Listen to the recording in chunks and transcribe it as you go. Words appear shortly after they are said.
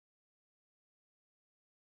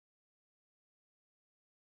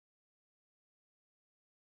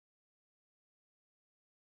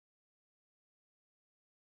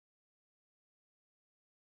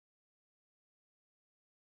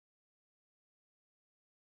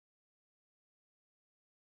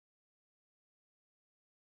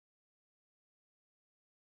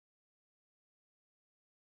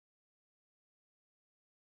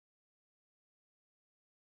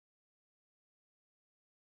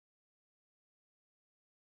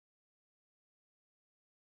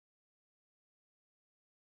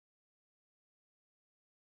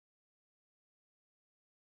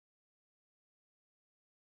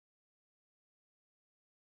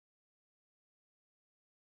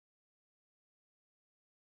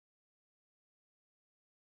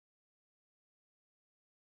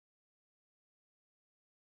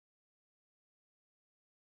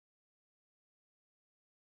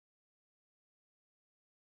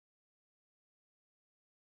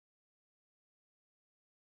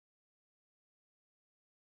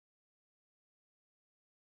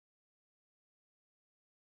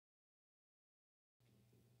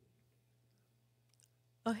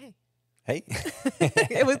Oh, hey. Hey.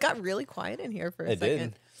 It got really quiet in here for a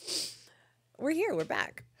second. Did. We're here. We're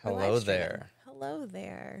back. We're Hello live streaming. there. Hello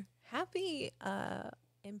there. Happy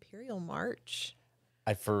Imperial March.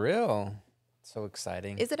 For real. So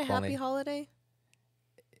exciting. Is it a If happy only- holiday?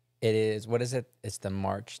 It is. What is it? It's the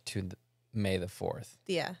March to May the 4th.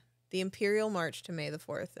 Yeah. The Imperial March to May the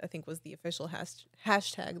 4th, I think, was the official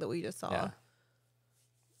hashtag that we just saw.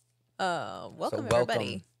 Yeah. Welcome, So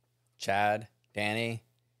everybody. Chad, Danny,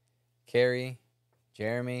 Carrie,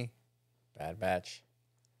 Jeremy, Bad Batch.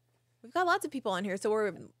 We've got lots of people on here,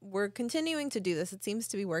 so we're continuing to do this. It seems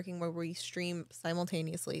to be working where we stream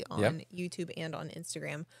simultaneously on YouTube and on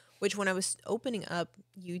Instagram, which when I was opening up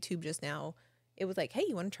YouTube just now, it was like, hey,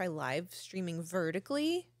 you want to try live streaming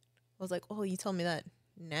vertically? I was like, oh, you told me that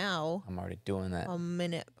now. I'm already doing that. A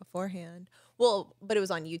minute beforehand. Well, but it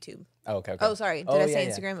was on YouTube. Oh, okay. Oh, sorry. Did I say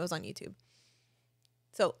yeah. Instagram? It was on YouTube.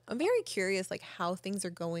 So I'm very curious, like, how things are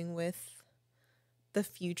going with the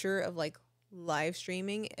future of, like, live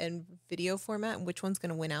streaming and video format and which one's going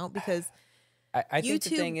to win out, because I think YouTube-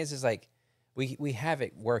 the thing is like we have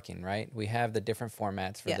it working, right? We have the different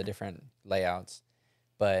formats for the different layouts,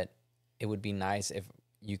 but it would be nice if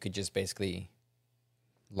you could just basically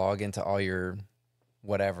log into all your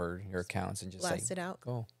whatever, your accounts, and just blast like it out.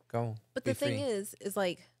 go. But be the thing free. is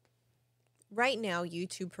like right now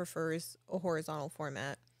YouTube prefers a horizontal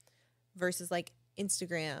format versus like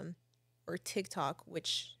Instagram or TikTok,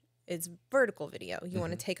 which is vertical video. You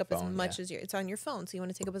want to take up as Phone, much as it's on your phone, so you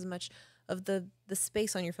want to take up as much of the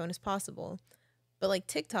space on your phone as possible. But like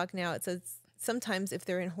TikTok now, it says sometimes if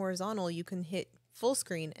they're in horizontal, you can hit full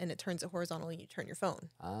screen and it turns it horizontal and you turn your phone.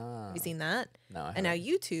 Have you seen that? No. I And now haven't.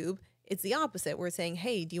 YouTube, it's the opposite. We're saying,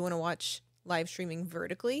 hey, do you want to watch live streaming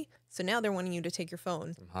vertically? So now they're wanting you to take your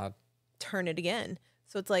phone, turn it again.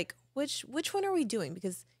 So it's like, which one are we doing?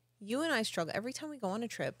 Because you and I struggle every time we go on a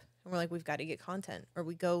trip and we're like, we've got to get content, or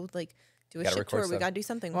we go like do a Gotta ship tour. record We stuff. got to do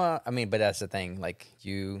something. Well, I mean, but that's the thing. Like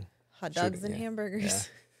Hot shoot dogs it, and yeah. hamburgers. Yeah.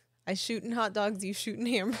 I shoot in hot dogs, you shoot in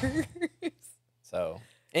hamburgers. So,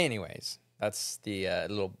 anyways, that's the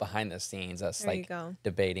little behind the scenes. Us There you like go.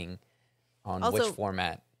 debating on Also, which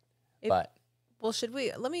format. if- But Well,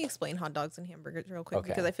 let me explain hot dogs and hamburgers real quick, Okay.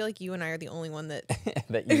 because I feel like you and I are the only one that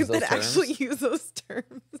that use those that terms. actually use those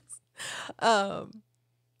terms.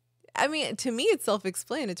 I mean, to me, it's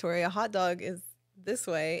self-explanatory. A hot dog is this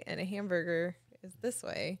way, and a hamburger is this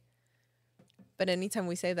way. But anytime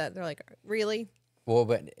we say that, they're like, "Really? Well,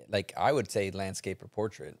 but like I would say landscape or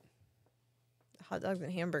portrait. Hot dogs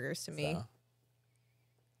and hamburgers to me." So.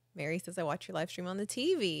 Mary says, "I watch your live stream on the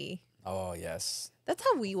TV." Oh yes. That's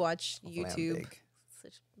how we watch Hopefully I'm YouTube. big.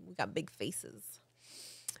 We got big faces.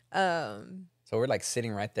 So we're like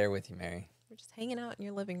sitting right there with you, Mary. We're just hanging out in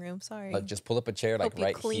your living room. Sorry. Like just pull up a chair like Hope you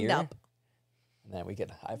right cleaned here, up. and then we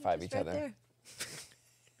could high five Just each right other. there.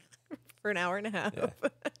 For an hour and a half. Yeah. We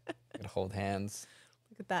could hold hands.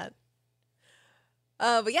 Look at that.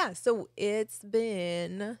 But yeah, so it's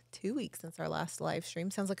been 2 weeks since our last live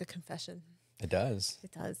stream. Sounds like a confession. It does.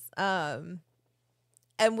 It does.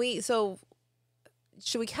 So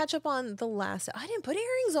should we catch up on the last? I didn't put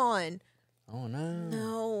earrings on. Oh no.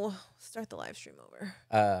 No. Start the live stream over.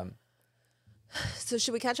 Um, So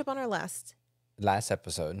should we catch up on our last last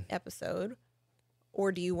episode. episode?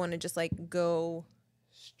 Or do you want to just like go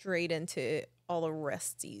straight into all the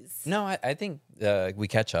resties? No, I think we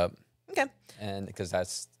catch up, Okay. and because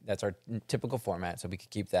that's our typical format, so we could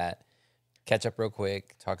keep that. Catch up real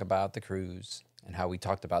quick, talk about the cruise and how we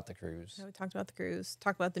talked about the cruise. So we talked about the cruise,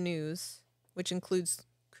 talk about the news, which includes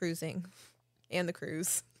cruising and the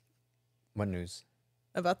cruise. What news?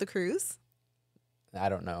 About the cruise? I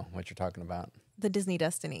don't know what you're talking about. The Disney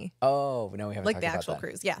Destiny. Oh no, we haven't Like talked the about actual that.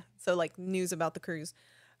 cruise. Yeah. So like news about the cruise.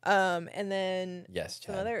 And then Yes,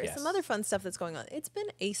 some Chad, other yes. some other fun stuff that's going on. It's been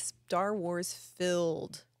a Star Wars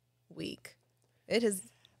filled week. It is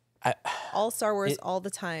all Star Wars all the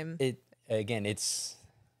time.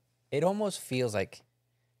 It almost feels like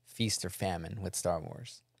feast or famine with Star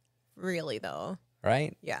Wars, Really though.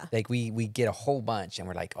 right? Yeah. Like we get a whole bunch and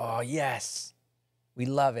we're like, oh yes, we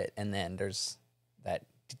love it, and then there's that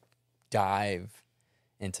dive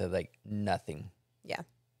into like nothing. Yeah.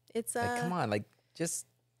 It's Like come on, like just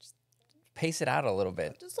pace it out a little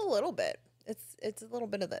bit. just a little bit. It's a little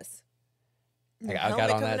bit of this. I got Helmet on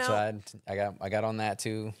coming that out. side. I got on that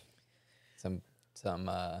too.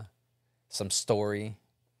 Some story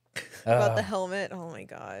About the helmet. Oh my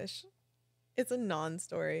gosh. It's a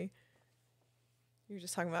non-story. You're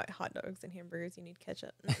just talking about hot dogs and hamburgers. You need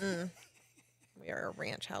ketchup. Mm-mm. We are a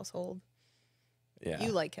ranch household. Yeah.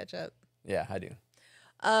 You like ketchup. Yeah, I do.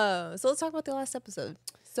 So let's talk about the last episode.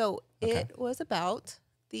 So Okay. it was about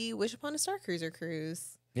the Wish Upon a Star Cruiser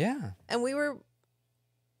cruise. Yeah. And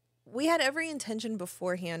we had every intention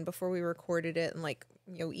beforehand, before we recorded it, and like,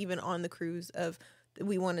 even on the cruise, of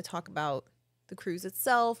we want to talk about the cruise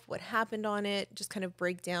itself, what happened on it, just kind of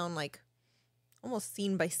break down like almost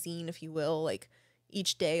scene by scene, if you will, like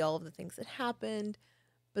each day, all of the things that happened.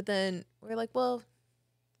 But then we're like, well,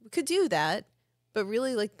 we could do that. But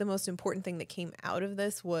really, like, the most important thing that came out of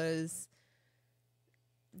this was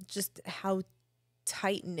just how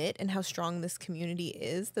tight knit and how strong this community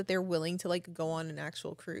is, that they're willing to like go on an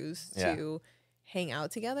actual cruise to hang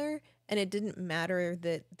out together. And it didn't matter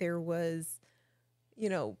that there was,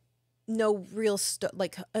 no real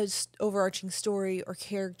like a overarching story or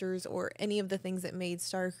characters or any of the things that made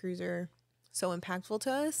Star Cruiser so impactful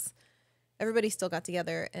to us. Everybody still got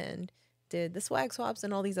together and did the swag swaps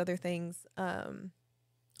and all these other things, and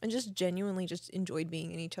just genuinely just enjoyed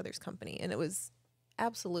being in each other's company. And it was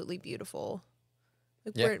absolutely beautiful.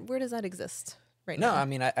 Like, where does that exist right now? No, I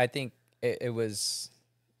mean, I think it was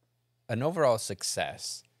an overall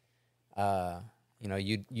success.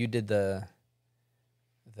 You did the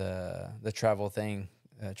travel thing,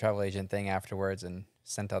 travel agent thing afterwards, and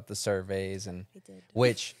sent out the surveys, and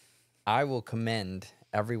which I will commend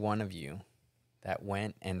every one of you that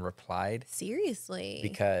went and replied. Seriously,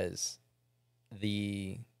 because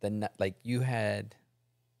like you had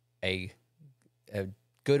a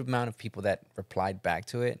good amount of people that replied back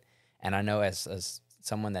to it. And I know as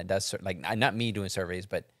someone that does, like, not me doing surveys,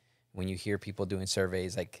 but when you hear people doing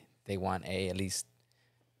surveys, like they want at least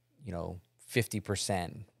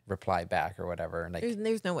 50% reply back or whatever. Like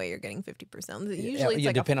there's no way you're getting 50%. Usually it's you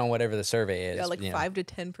like depend on whatever the survey is. Yeah, like 5 to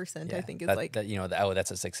 10%. I think is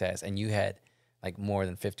that's a success. And you had like more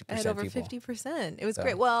than 50%. I had over 50%. It was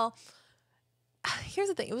great. Well, here's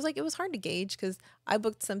the thing. It was hard to gauge because I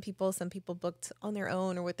booked some people booked on their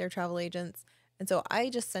own or with their travel agents. And so I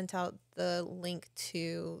just sent out the link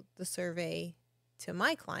to the survey to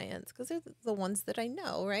my clients because they're the ones that I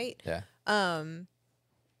know, right? Yeah.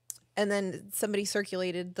 And then somebody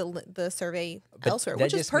circulated the survey elsewhere,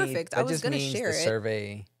 which is perfect. I was going to share it.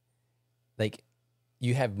 Survey, like,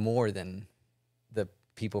 you have more than the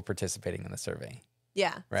people participating in the survey.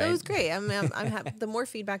 Yeah, right? So it was great. I'm the more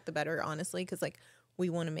feedback, the better, honestly, because like we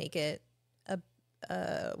want to make it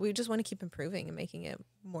we just want to keep improving and making it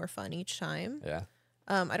more fun each time. Yeah.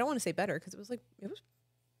 I don't want to say better because it was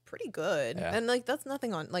pretty good, and like that's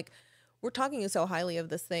nothing on like. We're talking so highly of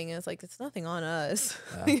this thing, and it's like it's nothing on us.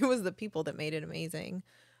 Yeah. It was the people that made it amazing.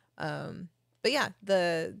 But yeah,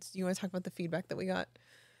 you want to talk about the feedback that we got?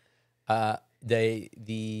 The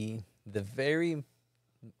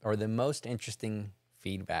most interesting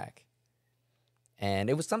feedback, and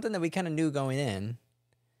it was something that we kind of knew going in,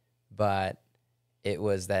 but it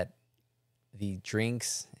was that the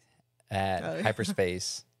drinks at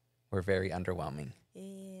Hyperspace were very underwhelming. Yeah,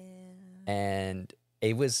 and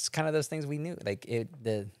it was kind of those things we knew. Like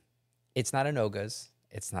it's not an Oga's,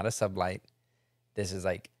 it's not a Sublight. This is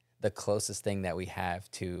like the closest thing that we have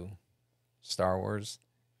to Star Wars,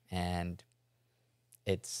 and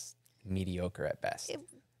it's mediocre at best.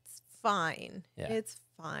 It's fine. Yeah. It's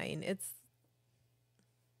fine. It's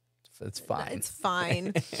fine. It's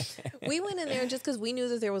fine. We went in there just because we knew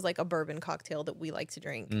that there was like a bourbon cocktail that we like to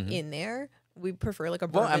drink in there. We prefer like a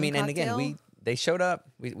bourbon cocktail. And again, they showed up.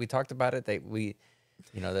 We talked about it. The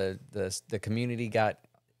community got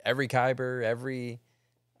every Kyber, every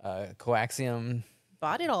coaxium.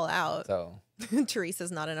 Bought it all out. So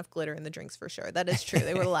Teresa's not enough glitter in the drinks for sure. That is true.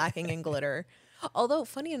 They were lacking in glitter. Although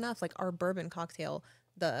funny enough, like our bourbon cocktail,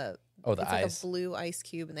 it's like ice. a blue ice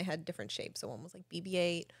cube, and they had different shapes. So one was like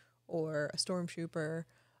BB-8 or a Stormtrooper.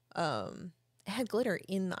 It had glitter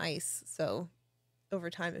in the ice. So over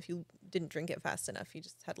time, if you didn't drink it fast enough, you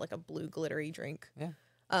just had like a blue glittery drink. Yeah.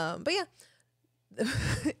 But yeah.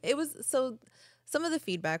 It was some of the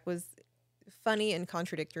feedback was funny and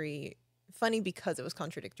contradictory. Funny because it was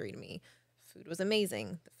contradictory to me. Food was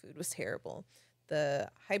amazing. The food was terrible. The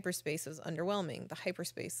Hyperspace was underwhelming. The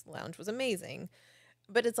Hyperspace lounge was amazing.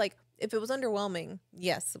 But it's like, if it was underwhelming,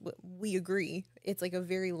 yes, we agree. It's like a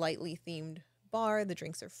very lightly themed bar. The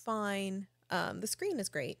drinks are fine. The screen is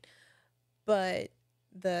great. But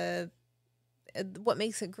what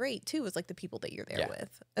makes it great too is like the people that you're there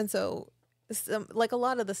with. And so like a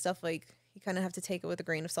lot of the stuff, like you kind of have to take it with a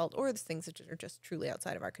grain of salt, or the things that are just truly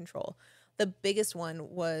outside of our control. The biggest one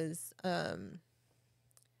was a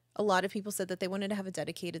lot of people said that they wanted to have a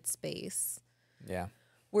dedicated space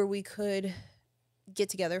where we could get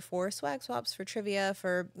together for swag swaps, for trivia,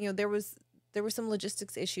 for there were some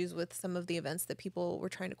logistics issues with some of the events that people were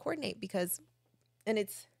trying to coordinate, because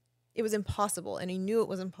it was impossible, and I knew it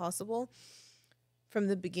was impossible from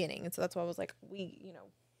the beginning. And so that's why I was like,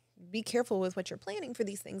 be careful with what you're planning for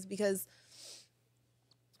these things, because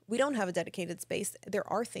we don't have a dedicated space. There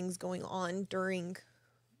are things going on during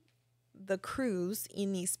the cruise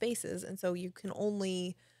in these spaces. And so you can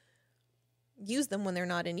only use them when they're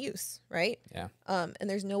not in use, right? Yeah. And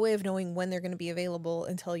there's no way of knowing when they're going to be available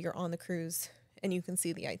until you're on the cruise and you can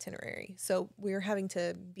see the itinerary. So we're having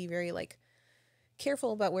to be very like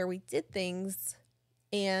careful about where we did things.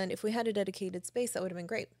 And if we had a dedicated space, that would have been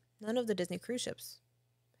great. None of the Disney cruise ships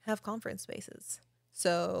have conference spaces.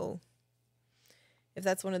 So if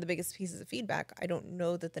that's one of the biggest pieces of feedback, I don't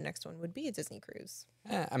know that the next one would be a Disney cruise.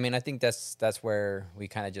 I mean, I think that's where we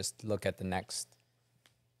kind of just look at the next,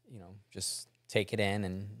 just take it in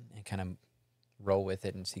and kind of roll with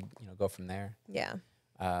it and see, go from there. Yeah.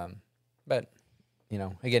 But,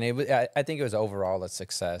 again, I think it was overall a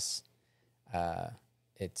success.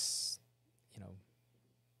 It's,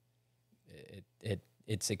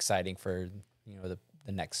 it's exciting for,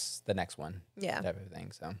 the next one. Yeah. Type of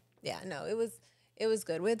thing. So. Yeah, no, it was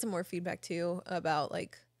good. We had some more feedback too about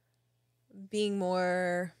like being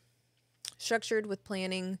more structured with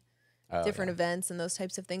planning different events and those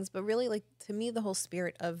types of things. But really, like, to me, the whole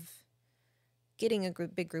spirit of getting a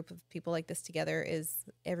big group of people like this together is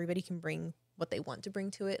everybody can bring what they want to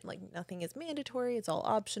bring to it. Like, nothing is mandatory. It's all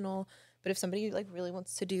optional. But if somebody like really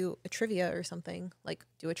wants to do a trivia or something, like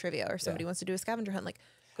do a trivia, or somebody wants to do a scavenger hunt, like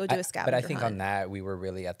go do a scavenger hunt. But I think on that, we were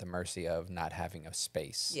really at the mercy of not having a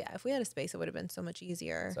space. Yeah, if we had a space, it would have been so much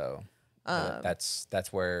easier. So that's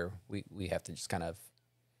where we have to just kind of,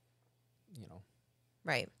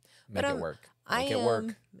 right. Make it work.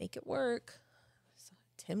 Make it work.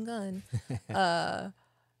 Tim Gunn.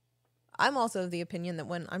 I'm also of the opinion that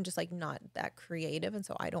when I'm just like not that creative, and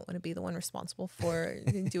so I don't want to be the one responsible for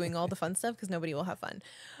doing all the fun stuff, because nobody will have fun.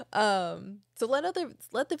 So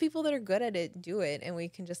let the people that are good at it do it, and we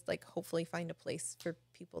can just like hopefully find a place for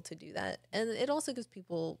people to do that. And it also gives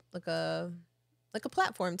people like a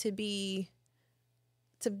platform to be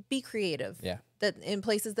creative. Yeah. That in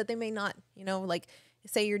places that they may not, like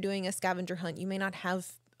say you're doing a scavenger hunt, you may not have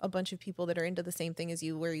a bunch of people that are into the same thing as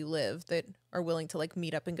you where you live that are willing to like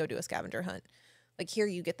meet up and go do a scavenger hunt. Like here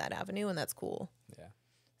you get that avenue, and that's cool. Yeah.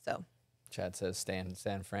 So Chad says stay in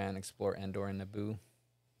San Fran, explore Andor and Naboo.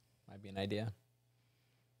 Might be an idea.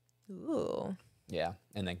 Ooh. Yeah.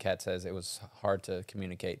 And then Kat says it was hard to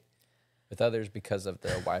communicate with others because of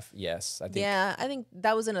the wife. Yes. I think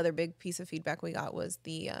that was another big piece of feedback we got was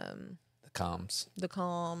the comms. The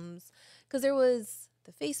comms. Because there was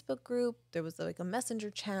the Facebook group, there was like a messenger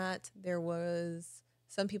chat, there was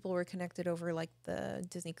some people were connected over like the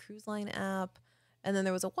Disney Cruise Line app, and then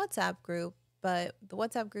there was a WhatsApp group. But the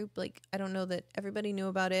WhatsApp group, like, I don't know that everybody knew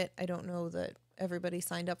about it. I don't know that everybody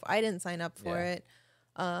signed up. I didn't sign up for it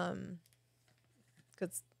because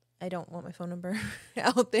I don't want my phone number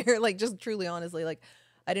out there. Like, just truly, honestly, like,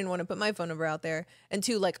 I didn't want to put my phone number out there. And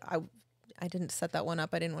two, like, I didn't set that one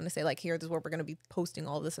up. I didn't want to say, like, here, this is where we're going to be posting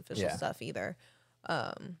all this official stuff either.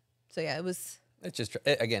 So, yeah, it was... It's just,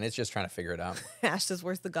 again, it's just trying to figure it out. Ash says,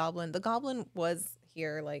 where's the goblin? The goblin was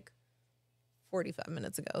here, like, 45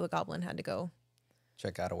 minutes ago. The goblin had to go.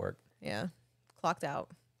 Check out of work. Yeah. Clocked out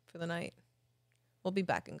for the night. We'll be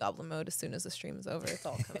back in goblin mode as soon as the stream is over. It's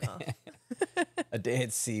all coming off. A day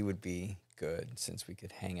at sea would be good since we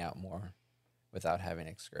could hang out more without having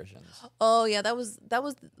excursions. Oh, yeah. That was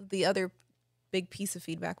the other big piece of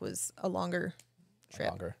feedback was a longer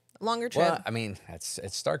trip. Longer trip. Well, I mean, it's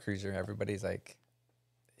Star Cruiser. Everybody's like,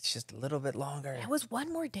 it's just a little bit longer. It was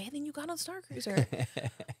one more day than you got on Star Cruiser.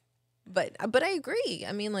 But I agree.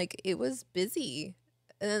 I mean, like, it was busy.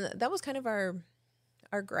 And that was kind of our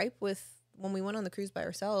gripe with when we went on the cruise by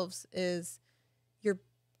ourselves is you're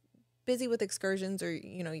busy with excursions or,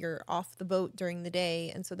 you know, you're off the boat during the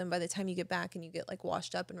day. And so then by the time you get back and you get like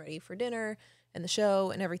washed up and ready for dinner and the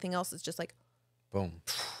show and everything else, it's just like, boom,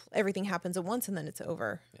 everything happens at once and then it's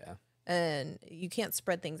over. Yeah. And you can't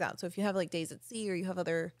spread things out. So if you have like days at sea or you have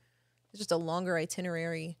just a longer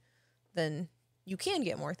itinerary, then you can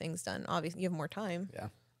get more things done. Obviously, you have more time. Yeah.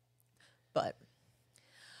 But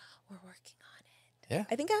we're working on it. Yeah.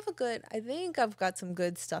 I think I've got some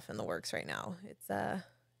good stuff in the works right now. It's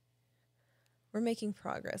we're making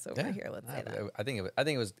progress over here, let's say that. I think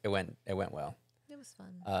it went well. It was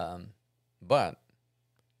fun. But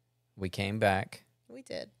we came back. We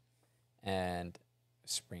did. And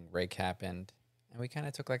spring break happened, and we kind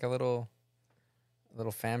of took like a little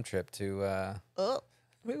fam trip to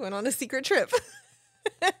we went on a secret trip.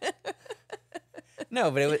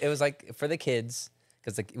 No, but it was like for the kids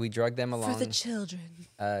because we drug them along. For the children.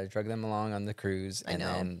 Drug them along on the cruise, and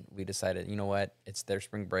then we decided, you know what, it's their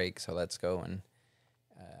spring break, so let's go and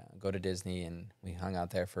go to Disney, and we hung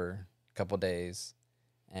out there for a couple days,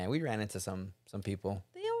 and we ran into some people.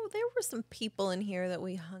 There were some people in here that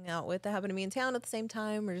we hung out with that happened to be in town at the same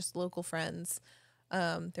time, or just local friends.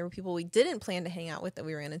 There were people we didn't plan to hang out with that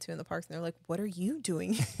we ran into in the parks, and they're like, "What are you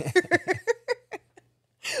doing here?"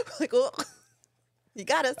 Like, well, you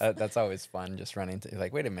got us. That's always fun, just running to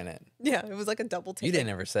like, wait a minute. Yeah, it was like a double take. You didn't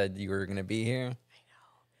ever said you were gonna be here.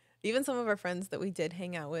 Even some of our friends that we did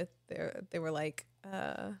hang out with, they were like,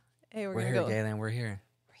 "Hey, we're gonna here, go." Galen, we're here.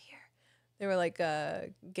 We're here. They were like,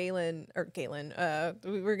 Galen.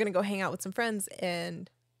 We were gonna go hang out with some friends, and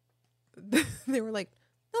they were like,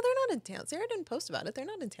 "No, they're not in town. Sarah didn't post about it. They're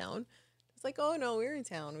not in town." It's like, "Oh no, we're in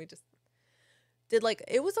town. We just did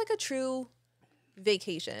it was like a true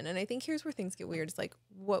vacation." And I think here's where things get weird. It's like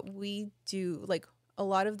what we do. Like a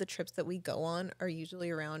lot of the trips that we go on are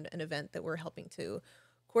usually around an event that we're helping to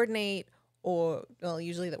coordinate, or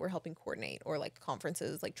usually that we're helping coordinate, or like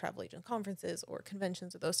conferences, like travel agent conferences or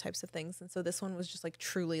conventions or those types of things. And so this one was just like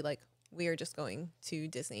truly like we are just going to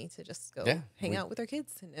Disney to just go hang out with our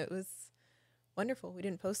kids, and it was wonderful. We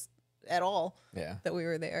didn't post at all that we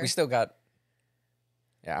were there. We still got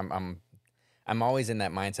I'm always in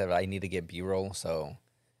that mindset of I need to get B-roll, so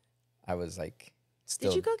I was like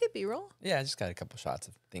still. Did you go get B-roll? Yeah, I just got a couple shots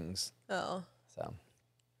of things. Oh. So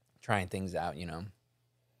trying things out,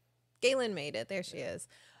 Galen made it. There she is.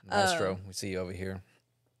 Maestro, we see you over here.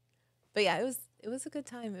 But yeah, it was a good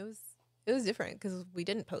time. It was different because we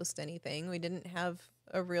didn't post anything. We didn't have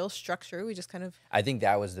a real structure. We just kind of. I think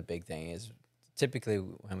that was the big thing. Is typically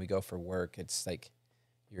when we go for work, it's like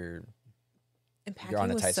you're on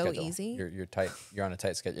a tight schedule. Easy. You're tight. You're on a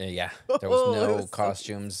tight schedule. Yeah, there was no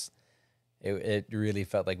costumes. It really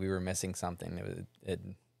felt like we were missing something. It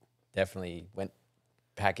definitely went.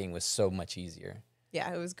 Packing was so much easier.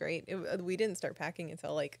 Yeah, it was great. We didn't start packing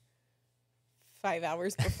until like 5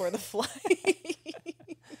 hours before the flight.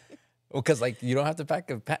 Well, because like you don't have to pack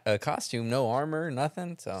a costume, no armor,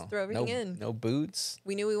 nothing. So just throw everything in. No boots.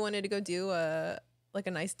 We knew we wanted to go do a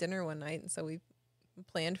nice dinner one night, and so we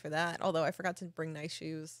planned for that. Although I forgot to bring nice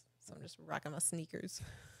shoes, so I'm just rocking my sneakers.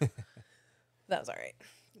 That was all right.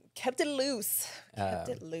 Kept it loose.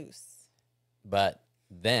 But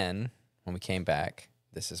then when we came back,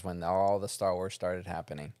 this is when all the Star Wars started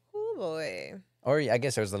happening. Oh boy. Or I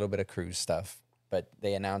guess there was a little bit of cruise stuff, but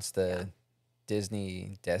they announced the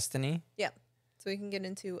Disney Destiny. Yeah. So we can get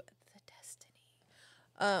into the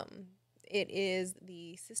Destiny. It is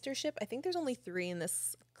the sister ship. I think there's only 3 in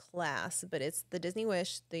this class, but it's the Disney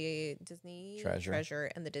Wish, the Disney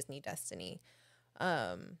Treasure, and the Disney Destiny.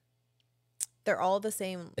 They're all the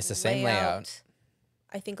same. It's the same layout.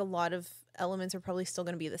 I think a lot of elements are probably still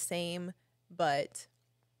going to be the same, but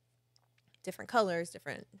different colors,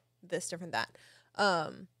 different this, different that.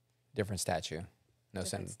 Different statue. No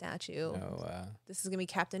different statue. No. This is gonna be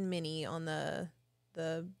Captain Minnie on the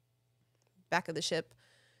back of the ship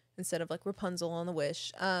instead of like Rapunzel on the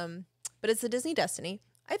Wish. But it's the Disney Destiny.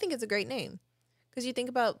 I think it's a great name because you think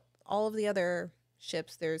about all of the other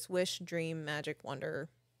ships. There's Wish, Dream, Magic, Wonder,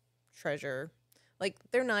 Treasure. Like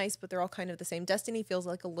they're nice, but they're all kind of the same. Destiny feels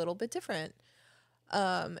like a little bit different.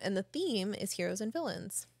 And the theme is heroes and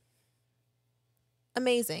villains.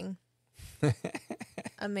 Amazing.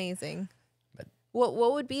 Amazing. But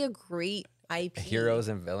what would be a great IP? Heroes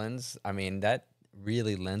and villains. I mean, that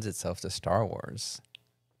really lends itself to Star Wars.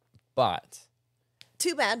 But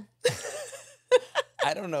too bad.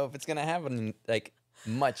 I don't know if it's gonna have like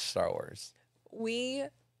much Star Wars.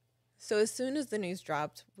 So as soon as the news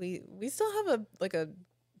dropped, we still have a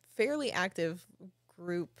fairly active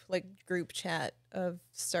group chat of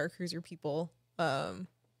Star Cruiser people,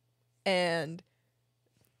 and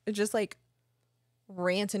just like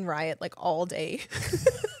rant and riot like all day.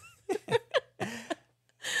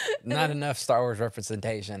 Not enough Star Wars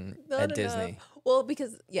representation at Disney. Well,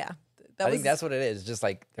 because I think that's what it is. Just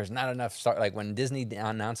like there's not enough like when Disney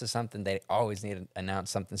announces something, they always need to announce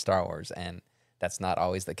something Star Wars, and that's not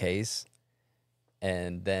always the case.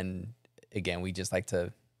 And then again, we just like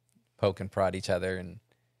to poke and prod each other and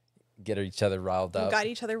get each other riled up. We got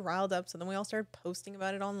each other riled up, so then we all started posting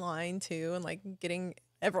about it online too, and like getting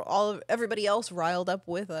everybody else riled up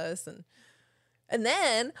with us, and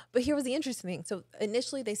then. But here was the interesting thing. So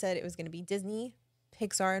initially they said it was going to be Disney,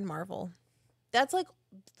 Pixar, and Marvel. That's like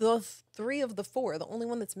the 3 of the 4. The only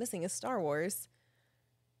one that's missing is Star Wars.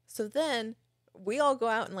 So then we all go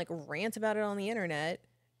out and like rant about it on the internet,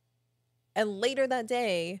 and later that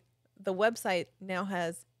day, the website now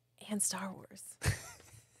has and Star Wars.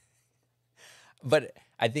 But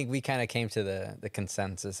I think we kind of came to the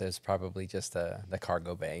consensus is probably just the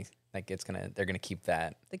cargo bay. Like they're gonna keep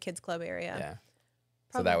that the kids club area. Yeah.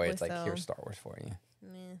 So that way Probably it's like, so. here's Star Wars for you.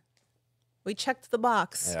 Meh. We checked the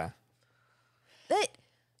box. Yeah. That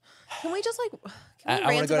can we just like can we I want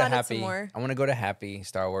rant to go to about it some happy. more? I want to go to happy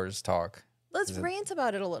Star Wars talk. Let's rant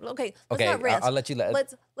about it a little. Okay, let's Okay, not rant. I'll let you.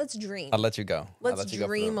 Let's dream. I'll let you go. Let's I'll let you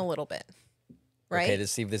dream go a little bit. Right? Okay, to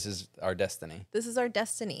see if this is our destiny. This is our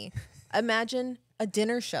destiny. Imagine a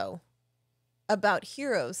dinner show about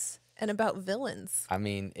heroes and about villains. I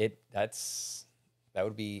mean, that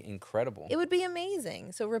would be incredible. It would be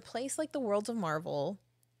amazing. So replace like the Worlds of Marvel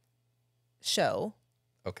show.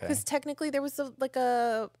 Okay. Because technically there was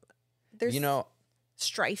there's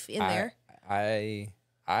strife in there.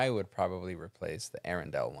 I would probably replace the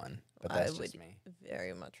Arendelle one, but that's just me.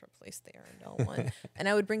 Very much replace the Arendelle one. And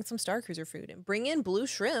I would bring some Star Cruiser food and bring in blue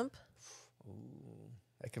shrimp. Ooh,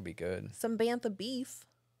 that could be good. Some bantha beef.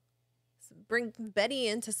 Bring Betty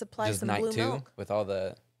in to supply just some night blue two milk. with all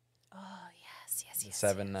the Yes.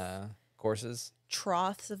 7 courses.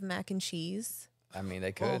 Troughs of mac and cheese. I mean,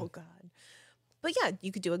 they could. Oh God. But yeah,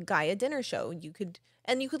 you could do a Gaia dinner show. You could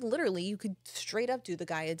straight up do the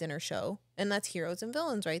Gaia dinner show, and that's heroes and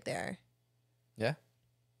villains right there. Yeah.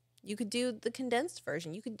 You could do the condensed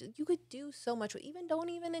version. You could do so much. Even don't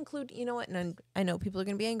even include. You know what? And I know people are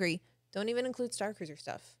gonna be angry. Don't even include Star Cruiser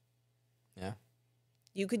stuff. Yeah.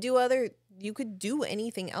 You could do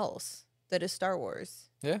anything else that is Star Wars.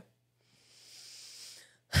 Yeah.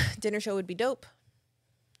 Dinner show would be dope.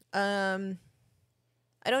 I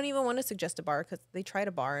don't even want to suggest a bar because they tried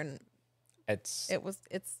a bar and it's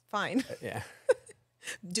fine. Yeah.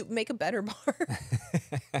 Make a better bar.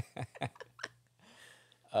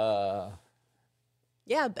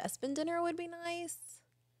 Yeah, Bespin dinner would be nice.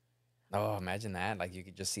 Oh, imagine that! Like you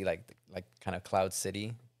could just see like kind of Cloud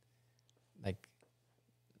City, like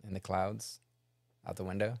in the clouds, out the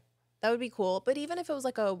window. That would be cool. But even if it was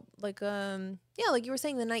like like you were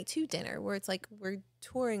saying, the night 2 dinner where it's like we're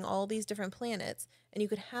touring all these different planets and you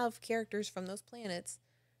could have characters from those planets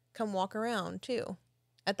come walk around too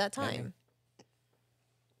at that time.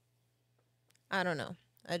 Yeah. I don't know.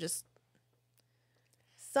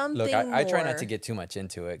 Something Look, I try not more. to get too much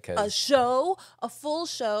into it because a full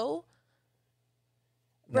show,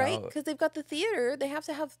 right? Because they've got the theater. They have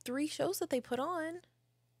to have 3 shows that they put on.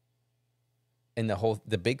 In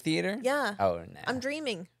the big theater? Yeah. Oh, nah. I'm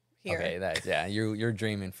dreaming here. Okay, you're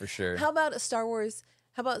dreaming for sure. How about Star Wars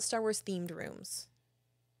themed rooms?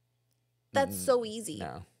 That's so easy.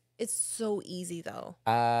 No. It's so easy though.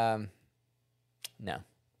 No.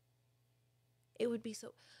 It would be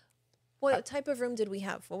so. What type of room did we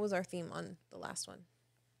have? What was our theme on the last one?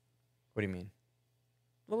 What do you mean?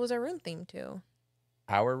 What was our room theme to?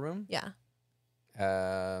 Our room? Yeah.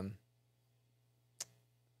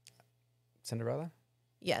 Cinderella?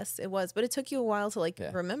 Yes, it was. But it took you a while to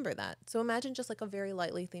remember that. So imagine just like a very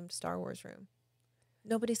lightly themed Star Wars room.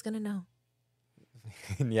 Nobody's going to know.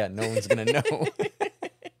 Yeah, no one's going to know.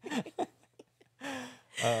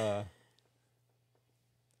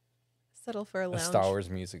 Settle for a lounge. A Star Wars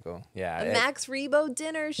musical. Yeah. A Max Rebo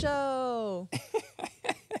dinner show.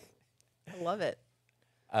 I love it.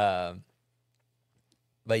 But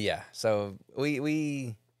yeah, so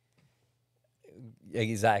we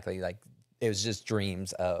exactly, like it was just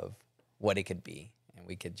dreams of what it could be, and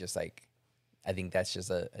we could just I think that's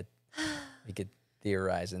just we could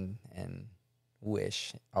theorize and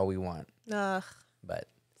wish all we want. Ugh. But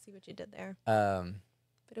see what you did there. But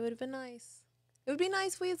it would have been nice. It would be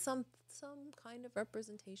nice if we had some kind of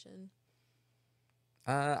representation.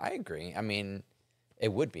 I agree. I mean,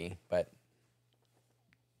 it would be, but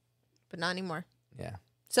not anymore. Yeah.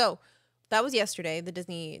 So that was yesterday, the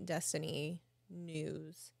Disney Destiny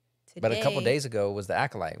news. Today, but a couple days ago was the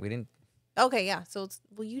Acolyte. We didn't. Okay, yeah. So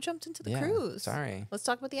you jumped into the cruise. Sorry. Let's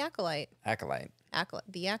talk about the Acolyte. Acolyte.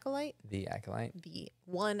 The Acolyte. The Acolyte. The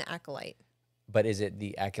one Acolyte. But is it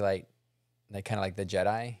the Acolyte, like kind of like the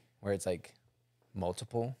Jedi, where it's like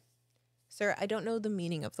multiple? Sir, I don't know the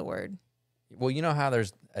meaning of the word. Well, you know how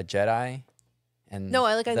there's a Jedi, and no,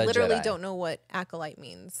 I literally Jedi. Don't know what Acolyte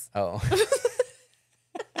means. Oh.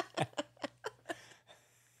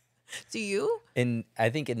 Do you? I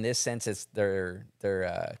think in this sense, it's they're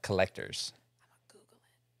collectors. I'm gonna Google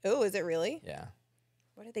it. Oh, is it really? Yeah.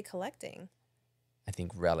 What are they collecting? I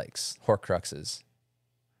think relics, Horcruxes.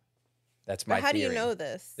 That's my. How theory. do you know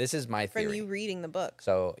this? This is my theory. From you reading the book.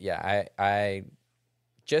 So yeah, I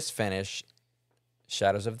just finished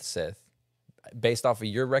Shadows of the Sith, based off of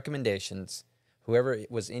your recommendations. Whoever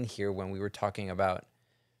was in here when we were talking about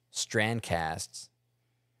strand casts,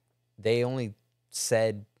 they only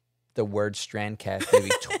said the word strand cast maybe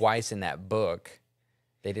twice in that book.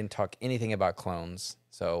 They didn't talk anything about clones.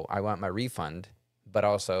 So I want my refund. but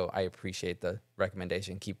also I appreciate the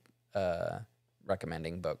recommendation. Keep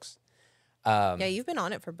recommending books. Yeah, you've been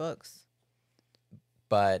on it for books.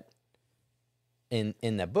 But in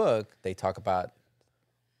the book, they talk about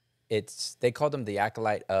they called him the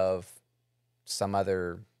acolyte of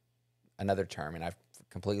another term, and I've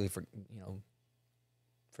completely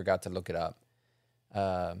forgot to look it up.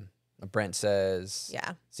 Brent says,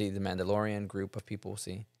 yeah. See, the Mandalorian group of people,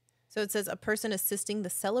 see. So it says a person assisting the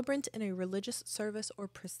celebrant in a religious service or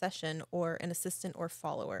procession, or an assistant or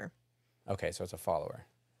follower. Okay, so it's a follower.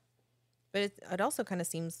 But it also kind of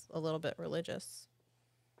seems a little bit religious.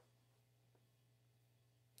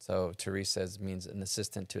 So Therese says means an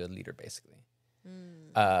assistant to a leader, basically.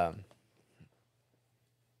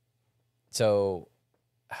 So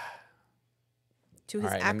to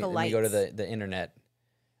his acolytes. Let me go to the internet.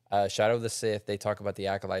 Shadow of the Sith, they talk about the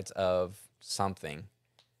acolytes of something,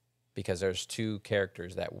 because there's two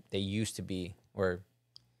characters that they used to be, or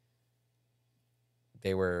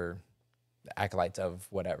they were the acolytes of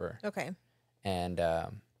whatever. Okay. And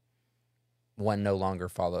one no longer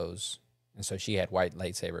follows, and so she had a white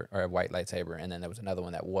lightsaber, and then there was another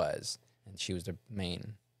one that was, and she was the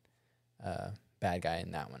main bad guy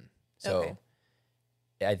in that one. So okay.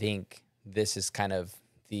 I think this is kind of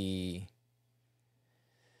the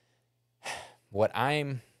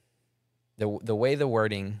way the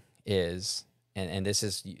wording is, and this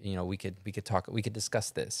is, we could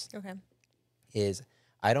discuss this. Okay. Is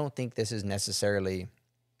I don't think this is necessarily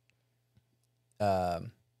the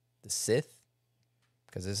Sith,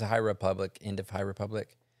 because this is a High Republic, end of High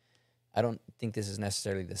Republic. I don't think this is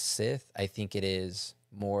necessarily the Sith. I think it is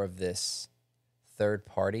more of this third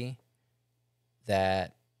party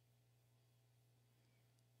that,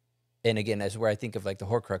 and again, that's where I think of like the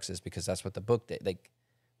Horcruxes, because that's what the book did. Like,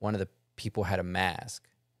 one of the people had a mask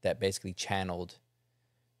that basically channeled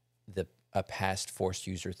a past Force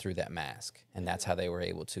user through that mask, and that's how they were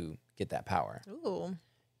able to get that power. Ooh.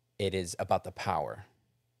 It is about the power,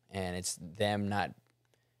 and it's them not,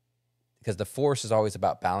 because the Force is always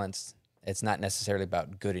about balance. It's not necessarily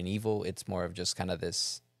about good and evil. It's more of just kind of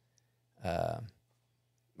this, not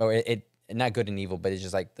good and evil, but it's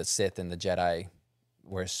just like the Sith and the Jedi,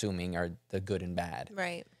 we're assuming, are the good and bad.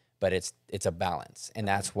 Right. But it's a balance, and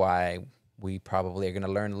that's why we probably are going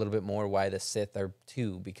to learn a little bit more why the Sith are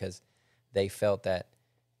two, because they felt that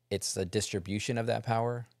it's a distribution of that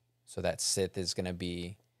power. So that Sith is going to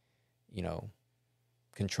be,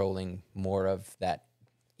 controlling more of that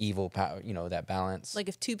evil power, that balance. Like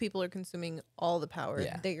if two people are consuming all the power,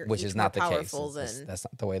 they're which each is not the case. That's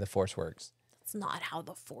not the way the Force works. That's not how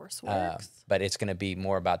the Force works. But it's going to be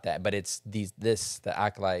more about that. But it's the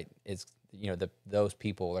acolyte is, those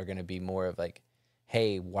people are going to be more of like,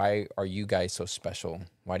 hey, why are you guys so special?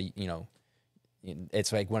 Why do you,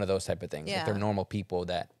 it's like one of those type of things. Yeah. Like, they're normal people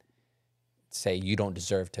that say you don't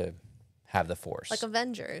deserve to have the Force. Like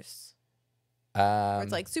Avengers. Where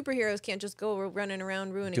it's like superheroes can't just go running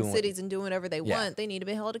around ruining cities and doing whatever they want. They need to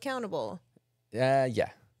be held accountable. Yeah.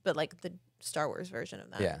 But like the Star Wars version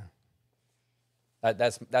of that. Yeah.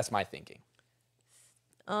 That's my thinking.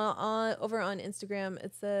 Over on Instagram,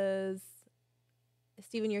 it says,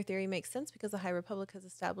 Stephen, your theory makes sense because the High Republic has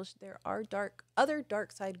established there are other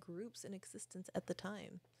dark side groups in existence at the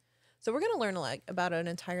time. So we're going to learn a lot about an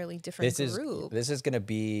entirely different group. This is going to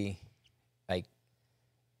be like,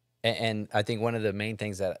 and I think one of the main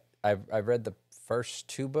things that I've read the first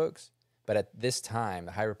two books, but at this time,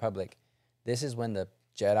 the High Republic, this is when the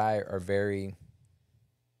Jedi are very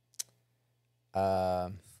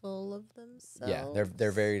full of themselves. Yeah,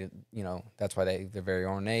 they're very, that's why they're very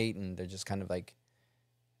ornate, and they're just kind of like,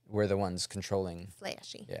 we're the ones controlling,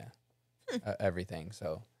 flashy. Yeah, everything.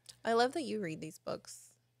 So I love that you read these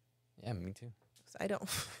books. Yeah, me too. I don't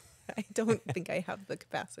think I have the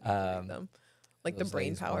capacity to read them. Like the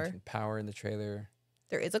brain power. Power in the trailer.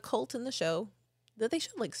 There is a cult in the show that they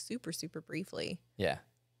showed like super, super briefly. Yeah.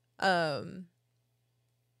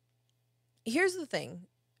 Here's the thing.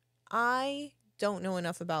 I don't know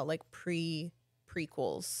enough about like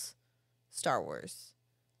prequels Star Wars.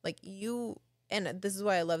 Like you, and this is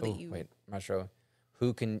why I love that you. Wait, I'm not sure.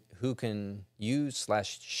 Who can use /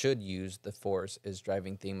 should use the Force is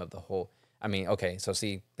driving theme of the whole. I mean, okay, so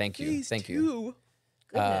see, thank you.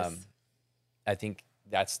 Goodness. I think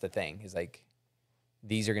that's the thing, is like,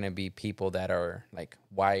 these are going to be people that are like,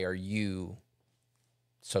 why are you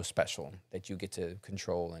so special that you get to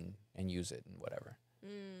control and use it and whatever.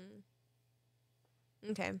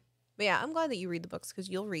 Okay. But yeah, I'm glad that you read the books because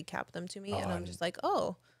you'll recap them to me, and I'm just like,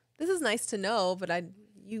 oh, this is nice to know, but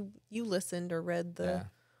you listened or read the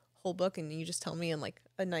whole book, and you just tell me in like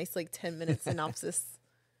a nice like 10-minute synopsis.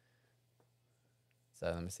 So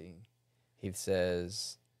let me see. He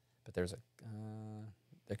says, but there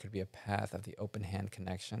could be a path of the open hand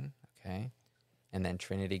connection. Okay. And then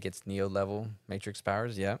Trinity gets Neo level Matrix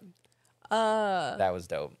powers. Yep. That was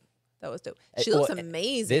dope. That was dope. She looks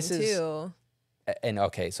amazing too. And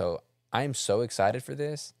okay, so I'm so excited for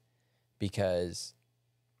this because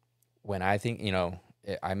when I think,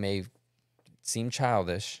 I may seem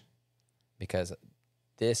childish because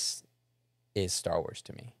this is Star Wars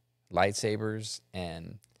to me. Lightsabers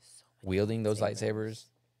and wielding those lightsabers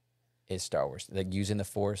is Star Wars. Like using the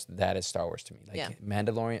Force, that is Star Wars to me. Like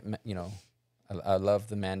Mandalorian, I love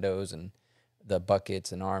the Mandos and the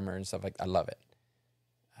buckets and armor and stuff like that. I love it.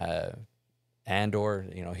 Andor,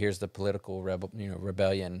 here's the political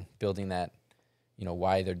rebellion, building that,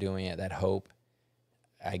 why they're doing it, that hope.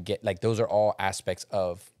 I get like those are all aspects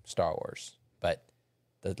of Star Wars, but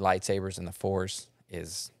the lightsabers and the Force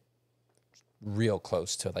is real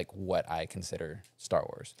close to like what I consider Star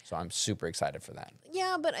Wars. So I'm super excited for that.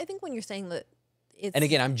 Yeah, but I think when you're saying that it's... And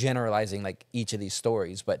again, I'm generalizing like each of these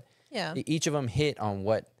stories, but each of them hit on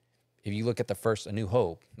what, if you look at the first A New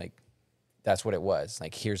Hope, like that's what it was.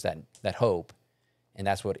 Like here's that hope, and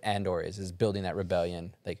that's what Andor is building that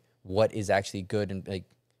rebellion. Like what is actually good and like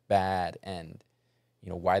bad, and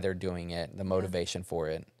why they're doing it, the motivation for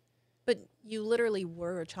it. But you literally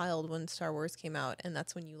were a child when Star Wars came out, and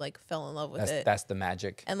that's when you like fell in love with it. That's the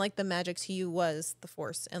magic. And like the magic to you was the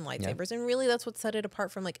Force and lightsabers. And really that's what set it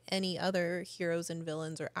apart from like any other heroes and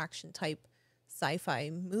villains or action type sci-fi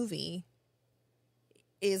movie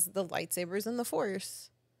is the lightsabers and the Force.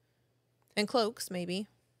 And cloaks, maybe.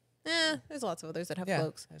 There's lots of others that have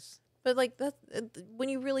cloaks. But like that's when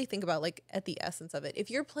you really think about like at the essence of it. If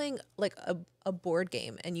you're playing like a board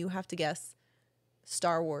game and you have to guess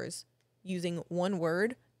Star Wars using one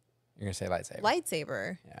word, you're gonna say lightsaber.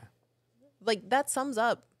 Lightsaber. Yeah. Like that sums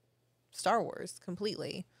up Star Wars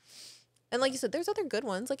completely. And like you said, there's other good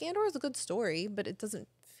ones. Like Andor is a good story, but it doesn't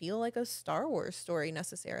feel like a Star Wars story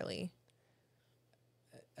necessarily.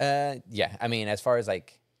 Yeah. I mean, as far as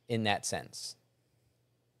like in that sense.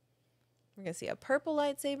 We're gonna see a purple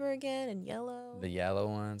lightsaber again and yellow. The yellow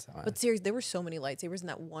ones. But seriously, there were so many lightsabers in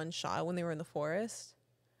that one shot when they were in the forest.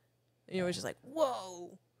 And it was just like,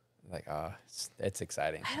 whoa. Like, it's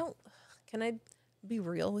exciting. Can I be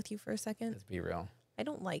real with you for a second? Let's be real. I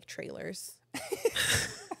don't like trailers.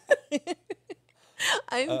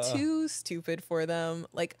 I'm too stupid for them.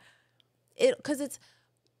 Like, because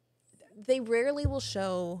they rarely will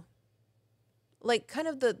show, like, kind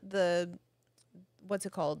of the what's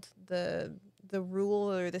it called? The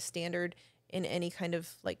rule or the standard in any kind of,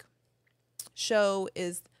 like, show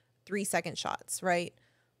is 3-second shots, right?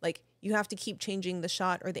 Like, you have to keep changing the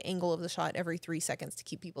shot or the angle of the shot every 3 seconds to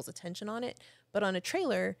keep people's attention on it. But on a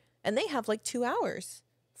trailer, and they have like 2 hours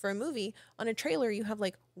for a movie, on a trailer, you have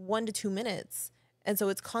like 1 to 2 minutes. And so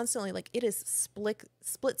it's constantly like, it is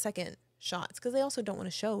split second shots because they also don't want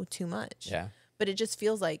to show too much. Yeah. But it just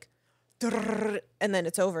feels like, and then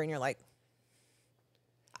it's over and you're like,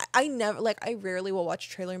 I rarely will watch a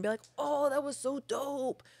trailer and be like, oh, that was so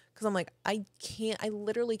dope. Because I'm like, I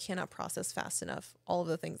literally cannot process fast enough all of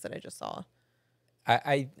the things that I just saw.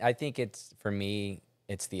 I think for me,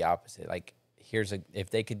 it's the opposite. Like, if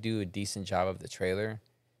they could do a decent job of the trailer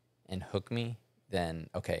and hook me, then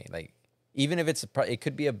okay. Like, even if it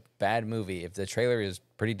could be a bad movie, if the trailer is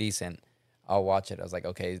pretty decent, I'll watch it. I was like,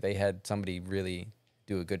 okay, they had somebody really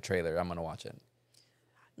do a good trailer. I'm going to watch it.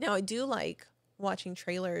 Now, I do like watching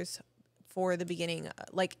trailers for the beginning,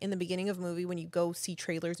 like in the beginning of a movie when you go see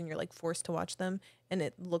trailers and you're like forced to watch them and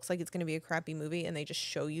it looks like it's going to be a crappy movie and they just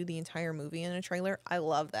show you the entire movie in a trailer. I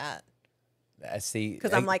love that. I see.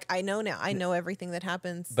 Because I'm like, I know now. I know everything that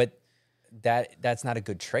happens. But that's not a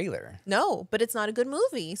good trailer. No, but it's not a good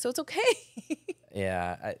movie, so it's okay.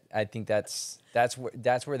 Yeah, I think that's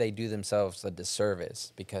where they do themselves a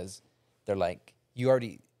disservice because they're like,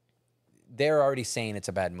 they're already saying it's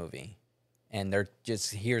a bad movie. And they're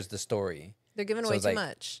just, here's the story. They're giving away too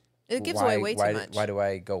much. It gives away way too much. Why do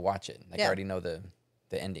I go watch it? Like, I already know the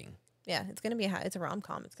ending. Yeah, it's gonna be it's a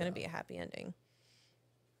rom-com. It's gonna be a happy ending.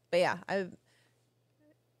 But yeah,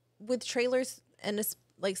 with trailers and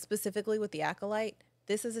like specifically with the Acolyte,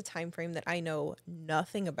 this is a time frame that I know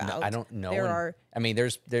nothing about. No, I don't know.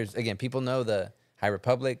 There's again, people know the High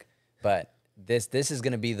Republic, but this is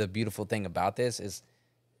gonna be the beautiful thing about this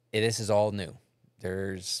is all new.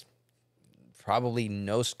 There's probably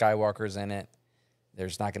no Skywalkers in it.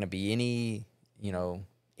 There's not going to be any,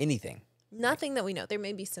 anything. Nothing that we know. There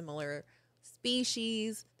may be similar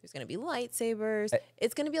species. There's going to be lightsabers.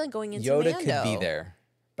 It's going to be like going into Yoda Mando. could be there,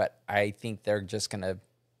 but I think they're just going to,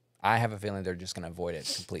 I have a feeling they're just going to avoid it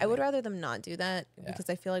completely. I would rather them not do that because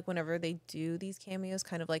I feel like whenever they do these cameos,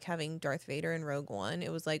 kind of like having Darth Vader in Rogue One,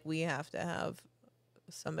 it was like we have to have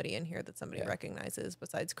somebody in here that somebody recognizes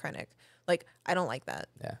besides Krennic. Like, I don't like that.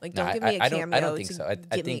 Yeah. Like, don't give me a cameo I don't think so.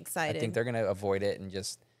 get me excited. I think they're going to avoid it and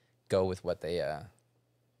just go with what they,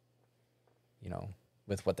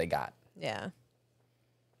 with what they got. Yeah.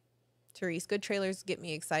 Therese, good trailers get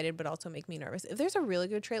me excited, but also make me nervous. If there's a really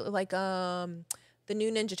good trailer, like the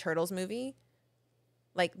new Ninja Turtles movie,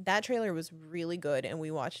 like that trailer was really good, and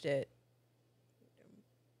we watched it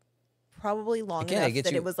probably long enough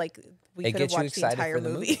that it was like we could have watched the entire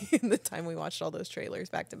movie in the time we watched all those trailers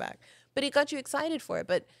back to back. But it got you excited for it.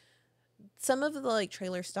 But some of the like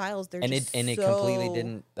trailer styles, they're it completely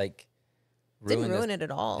didn't like ruin it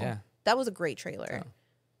at all. Yeah, that was a great trailer. Oh.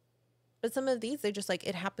 But some of these, they're just like,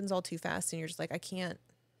 it happens all too fast, and you're just like, I can't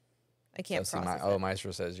process it.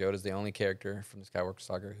 Maestro says Yoda's the only character from the Skywalker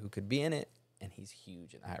saga who could be in it, and he's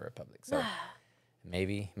huge in the High Republic. So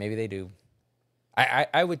maybe they do.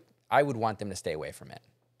 I would want them to stay away from it,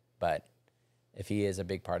 but if he is a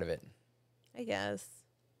big part of it, I guess.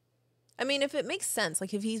 I mean, if it makes sense,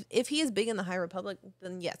 like if he is big in the High Republic,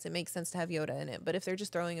 then yes, it makes sense to have Yoda in it. But if they're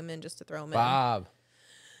just throwing him in just to throw him in, Bob,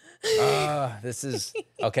 this is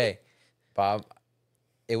okay. Bob,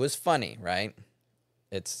 it was funny, right?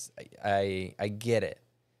 I get it,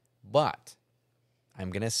 but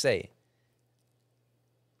I'm gonna say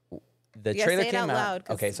the trailer came out.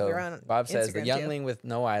 Okay, so Bob says the youngling with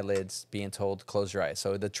no eyelids being told close your eyes.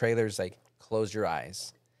 So the trailer's like close your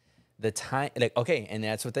eyes. The time, like okay, and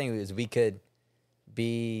that's the thing is we could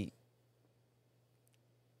be.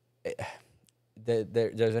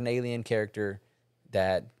 There's an alien character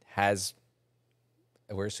that has,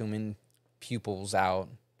 we're assuming, pupils out,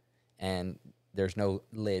 and there's no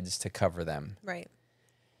lids to cover them. Right.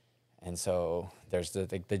 And so there's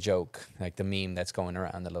the joke, like the meme that's going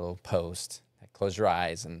around, the little post, like, close your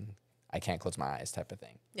eyes and I can't close my eyes type of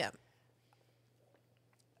thing. Yeah.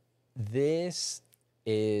 This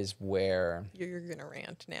is where... You're going to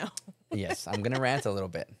rant now. Yes, I'm going to rant a little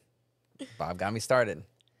bit. Bob got me started.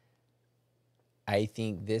 I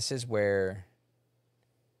think this is where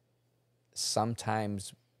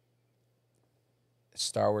sometimes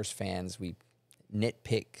Star Wars fans, we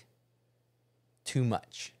nitpick too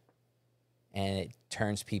much, and it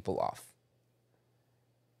turns people off.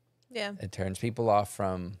 Yeah. It turns people off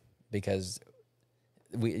from, because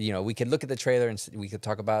we could look at the trailer and we could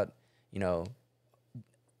talk about,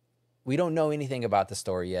 we don't know anything about the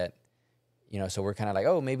story yet, so we're kind of like,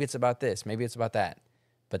 oh, maybe it's about this, maybe it's about that.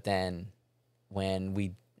 But then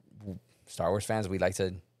when Star Wars fans, we like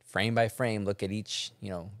to frame by frame look at each,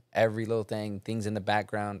 every little things in the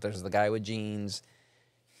background. There's the guy with jeans.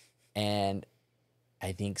 And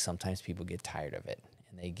I think sometimes people get tired of it,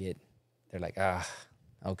 and they're like,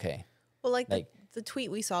 okay. Well, like the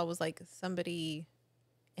tweet we saw was like somebody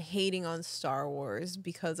hating on Star Wars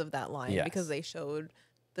because of that line, because they showed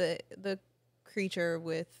the creature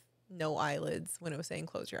with no eyelids when it was saying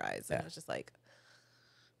close your eyes. And it was just like,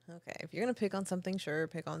 okay, if you're going to pick on something, sure,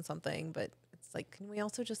 pick on something. But it's like, can we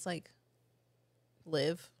also just like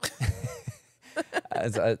live?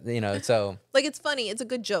 So like, it's funny, it's a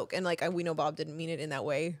good joke, and like we know Bob didn't mean it in that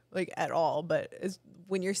way, like at all, but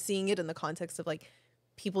when you're seeing it in the context of like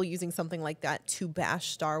people using something like that to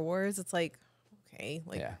bash Star Wars, it's like, okay,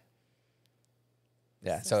 like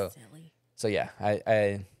so silly. So yeah,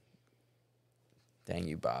 I dang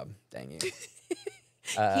you, Bob, dang you.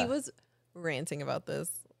 He was ranting about this.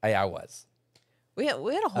 I was. We had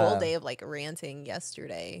a whole day of like ranting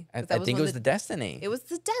yesterday. I think it was the Destiny. It was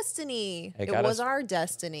the Destiny. It was our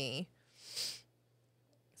destiny.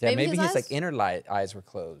 Yeah, maybe his like inner eyes were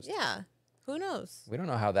closed. Yeah, who knows? We don't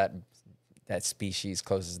know how that species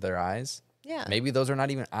closes their eyes. Yeah, maybe those are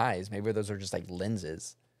not even eyes. Maybe those are just like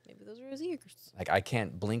lenses. Maybe those are his ears. Like I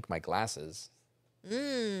can't blink my glasses.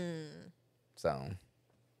 So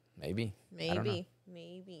maybe.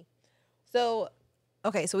 So.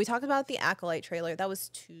 Okay, so we talked about the Acolyte trailer. That was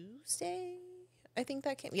Tuesday, I think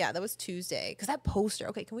that came. Yeah, that was Tuesday. Because that poster.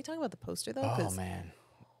 Okay, can we talk about the poster though? Oh man,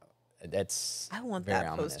 I want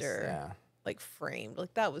that poster, like framed.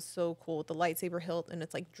 Like that was so cool with the lightsaber hilt, and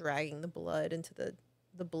it's like dragging the blood into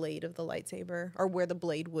the blade of the lightsaber, or where the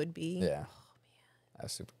blade would be. Yeah, oh, man, that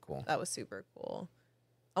was super cool. That was super cool.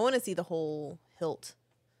 I want to see the whole hilt.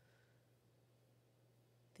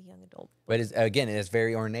 The young adult. But it's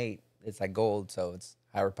very ornate. It's like gold, so it's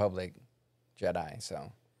High Republic Jedi.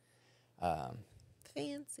 So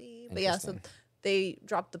fancy. But yeah, so they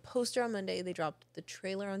dropped the poster on Monday. They dropped the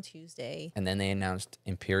trailer on Tuesday. And then they announced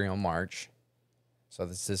Imperial March. So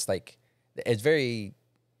this is like, it's very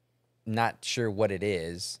not sure what it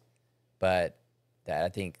is, but that I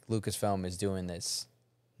think Lucasfilm is doing this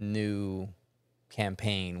new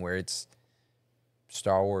campaign where it's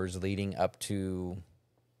Star Wars leading up to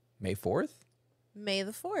May 4th. May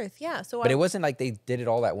the 4th, yeah. So, but it wasn't like they did it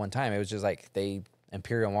all at one time. It was just like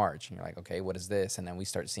Imperial March, and you're like, okay, what is this? And then we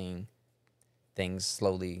start seeing things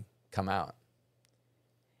slowly come out.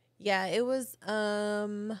 Yeah, it was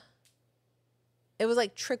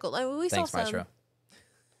like trickle. I mean, we Thanks, saw some.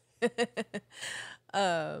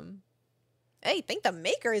 Maestro. Hey, think the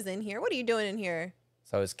maker is in here. What are you doing in here?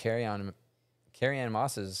 So it's Carrie-Anne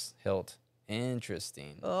Moss's hilt.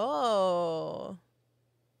 Interesting. Oh,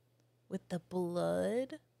 with the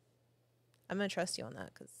blood. I'm gonna trust you on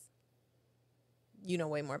that because you know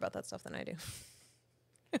way more about that stuff than I do.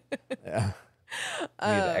 Yeah,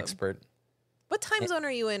 you're the expert. What time zone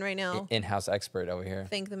are you in right now? In-house expert over here.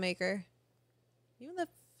 Thank the maker. You in the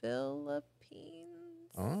Philippines?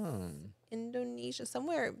 Oh. Indonesia,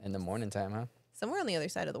 somewhere in the morning time, huh? Somewhere on the other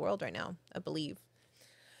side of the world right now, I believe.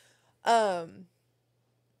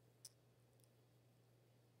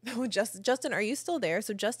 Justin, are you still there?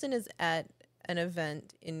 So Justin is at an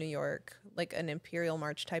event in New York, like an Imperial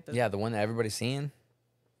March type of. Yeah, the one that everybody's seeing.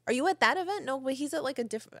 Are you at that event? No, but he's at like a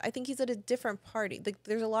different. I think he's at a different party. Like,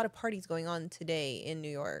 there's a lot of parties going on today in New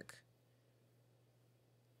York.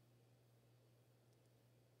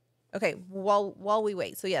 Okay, while we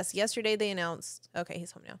wait. So yes, yesterday they announced. Okay,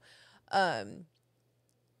 he's home now.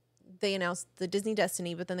 They announced the Disney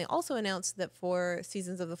Destiny, but then they also announced that for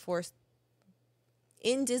Seasons of the Force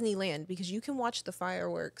in Disneyland, because you can watch the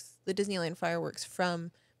fireworks, the Disneyland fireworks from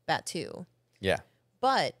Batuu. Yeah.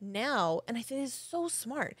 But now, and I think it's so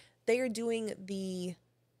smart, they are doing the,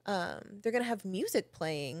 they're going to have music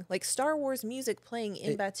playing, like Star Wars music playing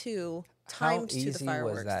in Batuu, timed to the fireworks. How easy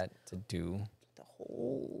was that to do? The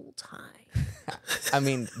whole time. I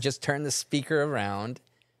mean, just turn the speaker around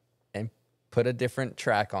and put a different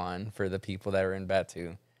track on for the people that are in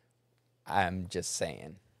Batuu. I'm just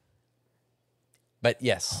saying. But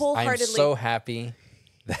yes, I'm so happy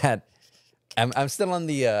that I'm still on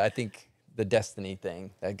the, I think, the Destiny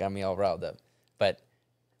thing that got me all riled up. But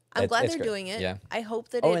I'm glad they're doing it. Yeah. I hope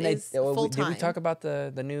that it is full time. Did we talk about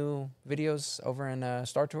the new videos over in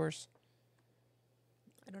Star Tours?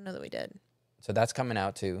 I don't know that we did. So that's coming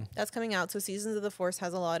out too. That's coming out. So Seasons of the Force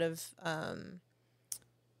has a lot of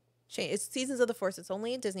change. It's Seasons of the Force. It's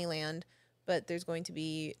only at Disneyland, but there's going to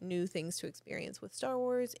be new things to experience with Star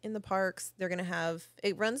Wars in the parks. They're going to have,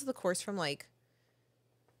 it runs the course from like,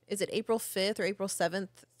 is it April 5th or April 7th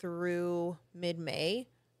through mid-May?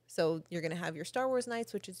 So you're going to have your Star Wars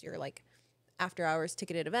nights, which is your like after hours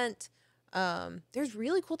ticketed event. There's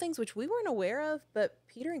really cool things which we weren't aware of, but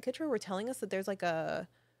Peter and Kitra were telling us that there's like a,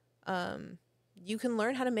 you can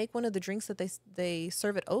learn how to make one of the drinks that they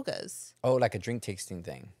serve at Oga's. Oh, like a drink tasting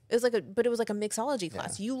thing. It was like but it was like a mixology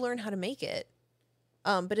class. Yeah. You learn how to make it.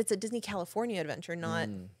 But it's a Disney California adventure, not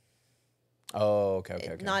Oh,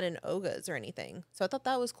 okay. Not in Oga's or anything. So I thought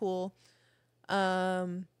that was cool.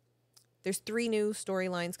 There's 3 new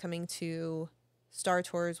storylines coming to Star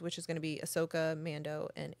Tours, which is going to be Ahsoka, Mando,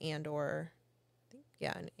 and Andor. I think,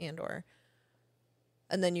 yeah, and Andor.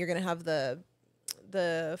 And then you're going to have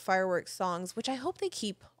the fireworks songs, which I hope they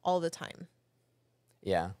keep all the time.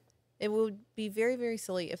 Yeah. It would be very, very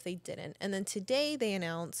silly if they didn't. And then today they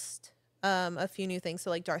announced a few new things. So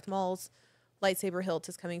like Darth Maul's lightsaber hilt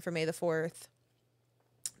is coming for May the 4th.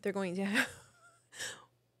 They're going to have...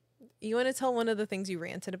 You want to tell one of the things you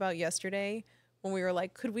ranted about yesterday when we were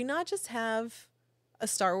like, could we not just have a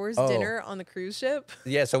Star Wars dinner on the cruise ship?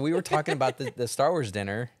 Yeah, so we were talking about the Star Wars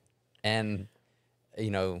dinner, and, you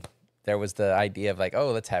know, there was the idea of like,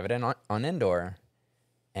 oh, let's have it on Endor.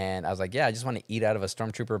 And I was like, yeah, I just want to eat out of a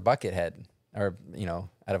Stormtrooper bucket head, or, you know,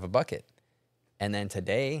 out of a bucket. And then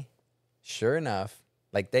today, sure enough,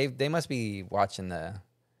 like they must be watching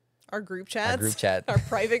our group chats. Our group chat. Our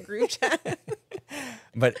private group chat.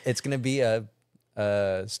 But it's going to be a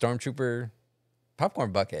Stormtrooper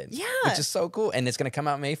popcorn bucket. Yeah. Which is so cool. And it's going to come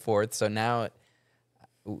out May 4th. So now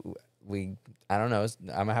I don't know. I'm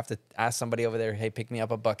going to have to ask somebody over there, hey, pick me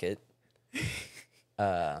up a bucket.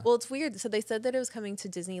 Well, it's weird. So they said that it was coming to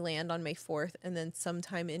Disneyland on May 4th and then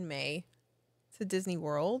sometime in May to Disney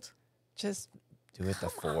World. Just do it the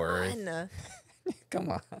 4th. Come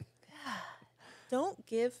on. Don't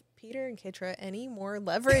give Peter and Kitra any more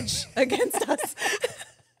leverage against us.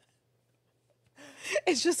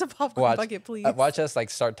 It's just a popcorn bucket, please. Watch us like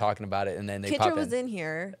start talking about it, and then they pop in. Kitra was in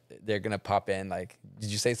here. They're gonna pop in. Like, did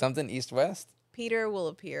you say something? East West? Peter will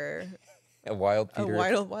appear. A wild Peter.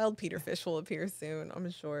 A wild Peter fish will appear soon. I'm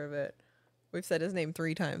sure of it. We've said his name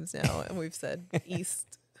 3 times now, and we've said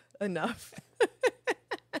East. enough.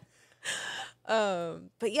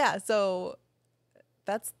 But yeah, so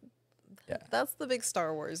that's the big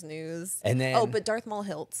Star Wars news. And then but Darth Maul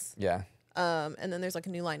hilts. Yeah. And then there's like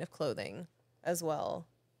a new line of clothing as well.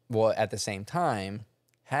 Well, at the same time,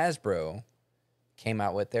 Hasbro came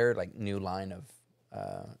out with their like new line of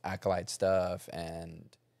Acolyte stuff, and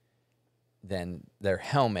then their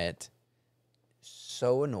helmet.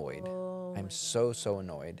 So annoyed. I'm so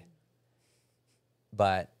annoyed.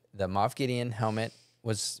 But the Moff Gideon helmet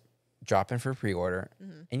was dropping for pre-order.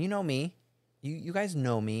 And you know me. You guys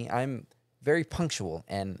know me. I'm very punctual,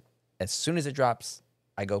 and as soon as it drops,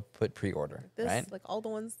 I go put pre-order, right? Like all the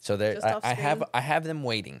ones. So there I have them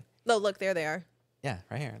waiting. No, look, there they are. Yeah,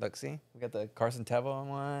 right here. Look, see? We got the Carson Teva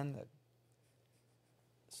one, the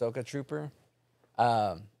Ahsoka Trooper.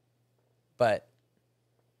 But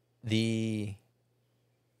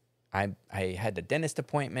I had the dentist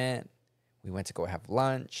appointment. We went to go have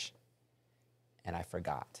lunch, and I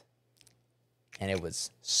forgot. And it was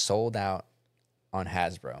sold out on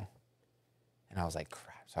Hasbro. And I was like, crap.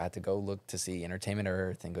 So I had to go look to see Entertainment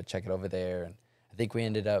Earth and go check it over there. And I think we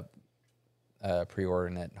ended up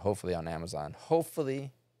pre-ordering it, hopefully on Amazon.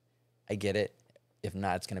 Hopefully I get it. If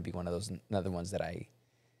not, it's going to be one of those other ones that I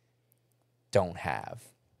don't have.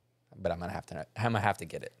 But I'm gonna have to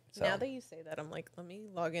get it. So. Now that you say that, I'm like, let me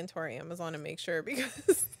log into our Amazon and make sure,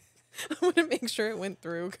 because I want to make sure it went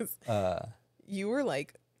through, because you were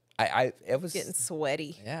like, it was getting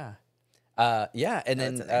sweaty. Yeah. And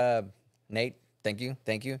then Nate, thank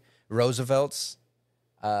you. Roosevelt's,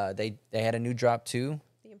 they had a new drop too.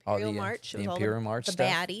 The Imperial March. The Imperial March the stuff.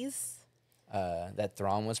 baddies. That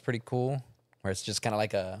Thrawn was pretty cool, where it's just kind of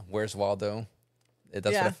like a Where's Waldo. That's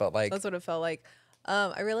what it felt like. That's what it felt like.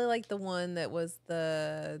 I really liked the one that was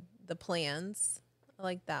the plans. I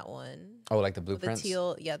like that one. Oh, like the blueprints? The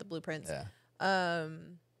teal, the blueprints. Yeah.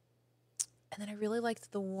 And then I really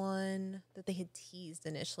liked the one that they had teased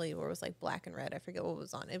initially, where it was like black and red. I forget what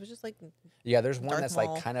was on. It was just like there's one Darth that's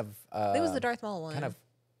Maul. like kind of. It was the Darth Maul one.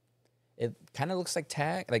 It kind of looks like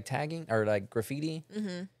tagging or like graffiti.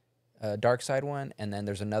 Mm-hmm. Dark side one, and then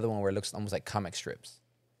there's another one where it looks almost like comic strips.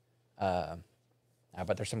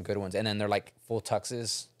 But there's some good ones, and then they're like full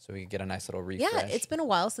tuxes, so we could get a nice little refresh. Yeah, it's been a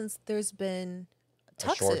while since there's been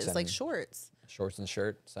tuxes, shorts and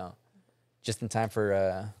shirt. So just in time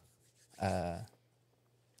for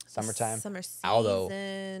summertime. Summer season. Although,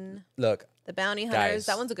 look, the Bounty Hunters. Guys,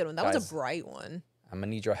 that one's a good one. That one's a bright one. I'm gonna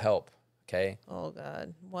need your help. Okay. Oh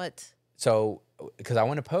God, what? So, because I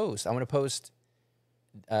want to post.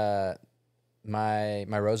 My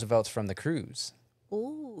Roosevelt's from the cruise.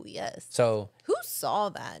 Oh yes. So who saw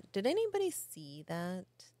that? Did anybody see that?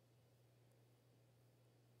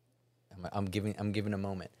 I'm giving a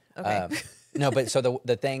moment. Okay. No, but so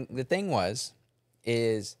the thing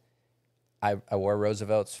is I wore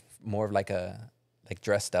Roosevelt's more of like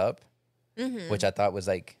dressed up, which I thought was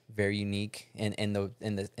like very unique in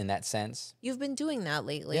that sense. You've been doing that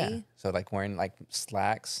lately. Yeah. So like wearing like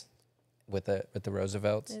slacks with the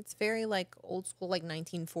Roosevelt's. It's very like old school, like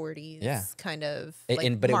 1940s kind of but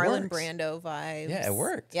Marlon Brando vibes. Yeah, it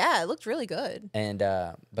worked. Yeah, it looked really good. And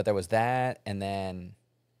but there was that, and then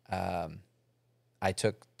I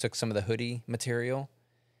took some of the hoodie material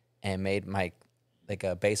and made my like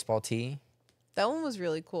a baseball tee. That one was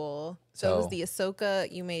really cool. So it was the Ahsoka.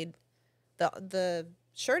 You made the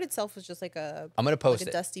shirt itself was just like a. I'm gonna post a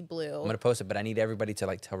dusty blue. I'm gonna post it, but I need everybody to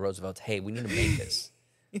like tell Roosevelt, hey, we need to make this.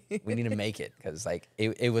 We need to make it, because like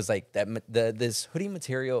it was like that. This hoodie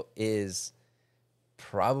material is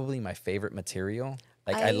probably my favorite material.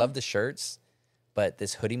 Like I love the shirts, but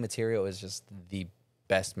this hoodie material is just the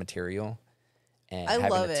best material. And I having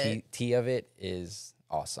love a tee of it is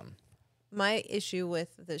awesome. My issue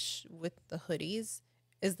with with the hoodies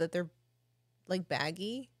is that they're like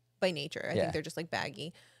baggy by nature. I think they're just like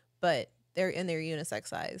baggy, but they're in their unisex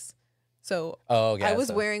size. So I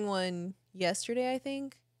was wearing one yesterday, I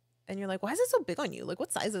think, and you're like, why is it so big on you? Like,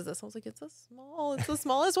 what size is this? I was like, it's the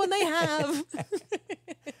smallest one they have.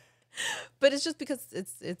 But it's just because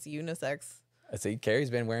it's unisex. I see Carrie's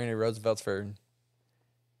been wearing her Roosevelt's for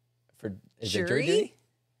jury duty?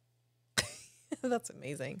 That's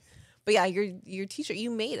amazing. But yeah, your t-shirt you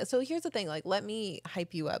made it. So here's the thing, like, let me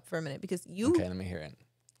hype you up for a minute, because okay, let me hear it.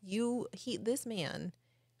 This man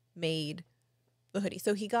made the hoodie.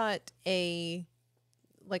 So he got he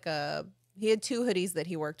had two hoodies that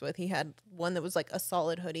he worked with. He had one that was like a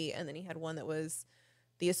solid hoodie, and then he had one that was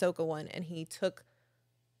the Ahsoka one, and he took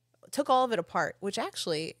all of it apart, which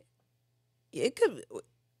actually we could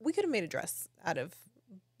have made a dress out of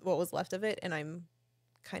what was left of it, and I'm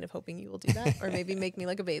kind of hoping you will do that, or maybe make me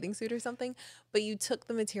like a bathing suit or something. But you took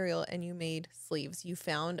the material and you made sleeves. You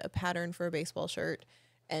found a pattern for a baseball shirt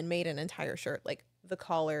and made an entire shirt, like the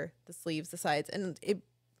collar, the sleeves, the sides. And it,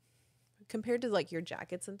 compared to like your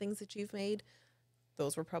jackets and things that you've made,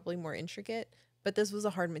 those were probably more intricate, but this was a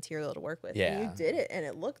hard material to work with. Yeah. And you did it and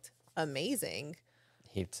it looked amazing.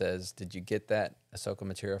 He says, "Did you get that Ahsoka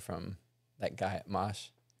material from that guy at Mosh?"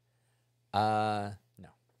 No.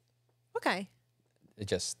 Okay. I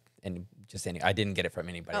didn't get it from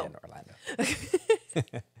anybody in Orlando.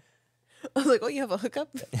 I was like, "Oh, you have a hookup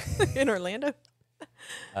in Orlando?"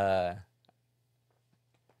 Let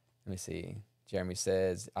me see. Jeremy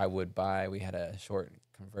says, "I would buy." We had a short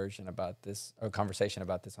conversation about this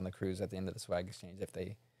on the cruise at the end of the swag exchange. If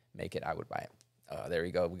they make it, I would buy it. There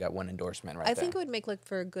we go. We got one endorsement right there. I think it would make like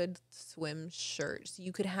for a good swim shirt. So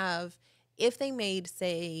you could have, if they made,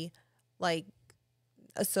 say, like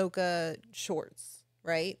Ahsoka shorts,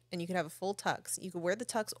 right? And you could have a full tux. You could wear the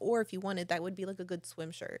tux, or if you wanted, that would be like a good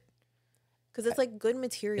swim shirt. Because it's like good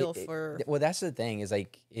material for. Well, that's the thing is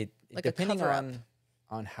like like depending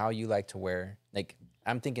on how you like to wear. Like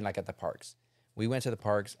I'm thinking like at the parks. We went to the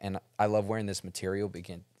parks, and I love wearing this material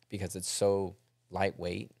because it's so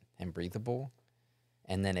lightweight and breathable.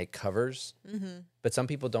 And then it covers. Mm-hmm. But some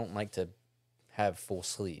people don't like to have full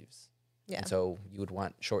sleeves. Yeah. And so you would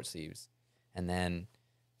want short sleeves. And then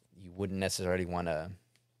you wouldn't necessarily want a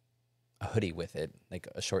hoodie with it, like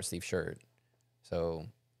a short sleeve shirt. So,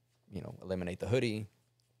 eliminate the hoodie,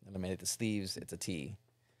 eliminate the sleeves. It's a tee.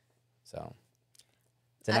 So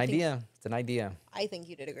it's an idea. It's an idea. I think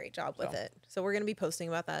you did a great job with it. So we're going to be posting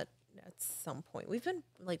about that at some point. We've been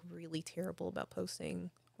like really terrible about posting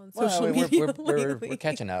on social media. We're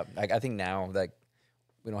catching up. Like I think now like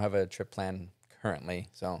we don't have a trip plan currently.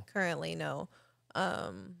 So currently, no.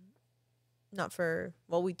 Not for,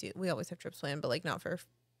 well, we do. We always have trips planned, but like not for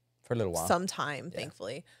a little while. Some time,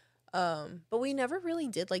 thankfully. But we never really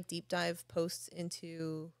did like deep dive posts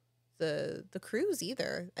into the cruise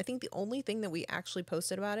either. I think the only thing that we actually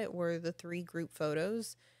posted about it were the 3 group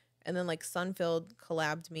photos, and then like Sunfield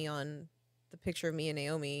collabed me on the picture of me and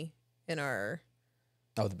Naomi in our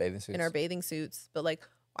the bathing suits. In our bathing suits, but like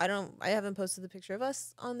I haven't posted the picture of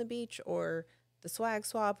us on the beach or the swag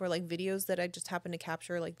swap or like videos that I just happened to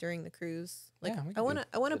capture like during the cruise. Like I want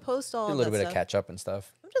to post all a little bit of catch up and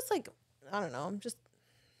stuff. I'm just like, I don't know.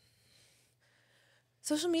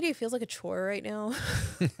 Social media feels like a chore right now.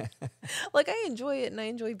 Like I enjoy it and I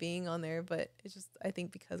enjoy being on there, but it's just, I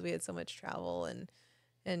think because we had so much travel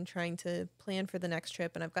and trying to plan for the next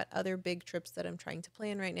trip, and I've got other big trips that I'm trying to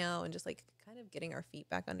plan right now, and just like kind of getting our feet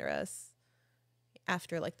back under us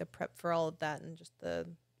after like the prep for all of that and just the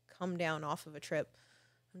come down off of a trip.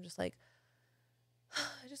 I'm just like,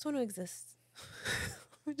 I just want to exist.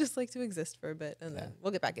 I just like to exist for a bit, and then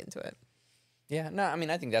we'll get back into it. Yeah, no, I mean,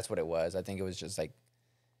 I think that's what it was. I think it was just like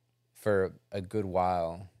for a good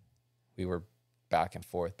while, we were back and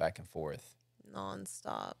forth.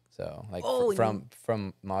 Nonstop. So like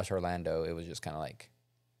from Mosh Orlando, it was just kind of like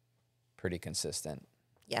pretty consistent.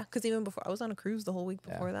 Yeah, because even before, I was on a cruise the whole week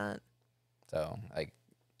before that. So like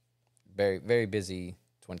very, very busy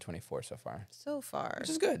 2024 so far. Which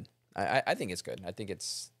is good. I think it's good. I think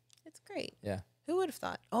it's great. Yeah. Who would have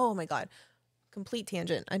thought? Oh my God. Complete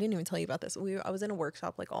tangent. I didn't even tell you about this. I was in a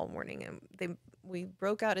workshop like all morning, and we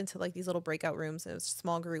broke out into like these little breakout rooms, and it was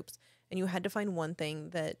small groups, and you had to find one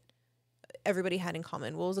thing that everybody had in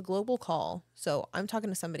common. Well, it was a global call. So I'm talking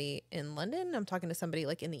to somebody in London, I'm talking to somebody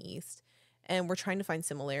like in the East, and we're trying to find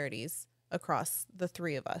similarities across the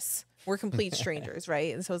 3 of us. We're complete strangers,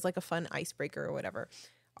 right? And so it's like a fun icebreaker or whatever.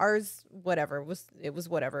 Ours, whatever, it was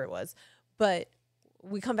whatever it was. But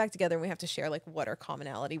we come back together and we have to share like what our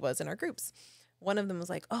commonality was in our groups. One of them was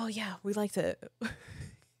like, oh yeah, we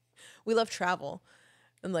love travel.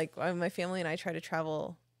 And like my family and I try to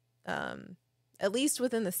travel, at least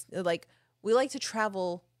within this, like we like to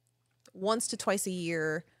travel once to twice a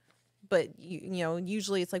year, but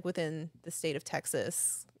usually it's like within the state of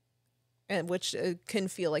Texas, and which can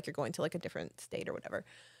feel like you're going to like a different state or whatever.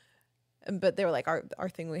 But they were like, our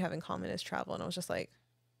thing we have in common is travel. And I was just like,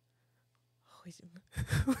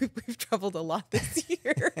 we've traveled a lot this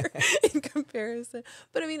year in comparison.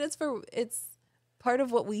 But I mean, it's part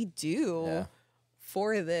of what we do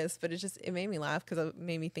for this, but it made me laugh because it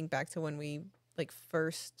made me think back to when we like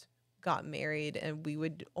first got married, and we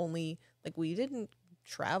would only we didn't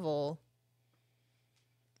travel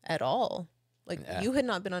at all. You had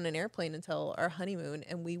not been on an airplane until our honeymoon,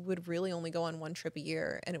 and we would really only go on one trip a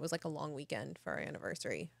year, and it was like a long weekend for our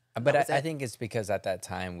anniversary. But I think it's because at that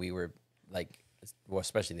time we were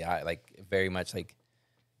especially very much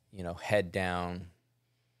head down,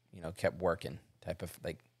 kept working type of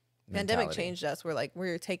like Pandemic mentality. changed us. We're like,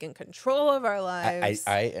 we're taking control of our lives.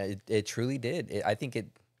 It truly did. I think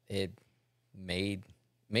it made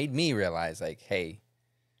me realize like, hey,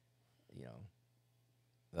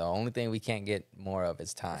 the only thing we can't get more of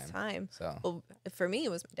is time. It's time. So, well, for me, it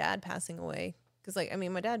was my dad passing away. Because, like, I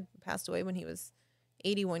mean, my dad passed away when he was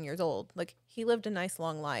 81 years old. Like, he lived a nice,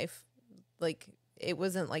 long life. Like, it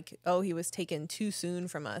wasn't like, oh, he was taken too soon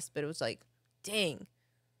from us. But it was like, dang.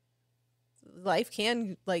 Life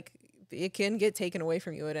can, like, it can get taken away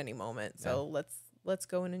from you at any moment. So let's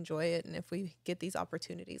go and enjoy it. And if we get these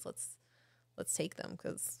opportunities, let's take them.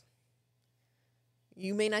 Because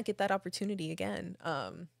you may not get that opportunity again.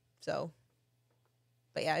 But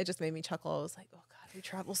yeah, it just made me chuckle. I was like, oh God, we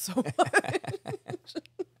travel so much.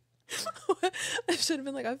 I should have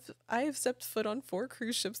been like, I have stepped foot on 4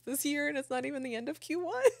 cruise ships this year, and it's not even the end of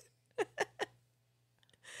Q1.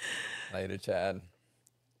 Later, Chad.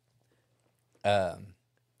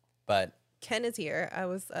 But Ken is here.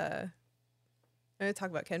 I'm gonna talk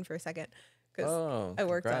about Ken for a second because I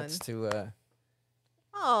worked congrats to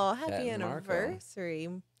oh, happy Chad and Marco. anniversary.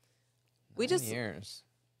 9 years.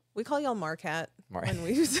 We call y'all Marcat when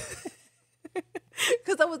we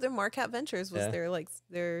because that was their Marcat Ventures was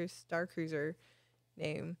their Star Cruiser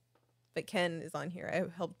name. But Ken is on here. I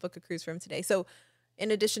helped book a cruise for him today. So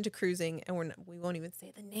in addition to cruising, and we won't even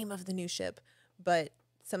say the name of the new ship, but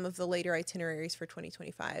some of the later itineraries for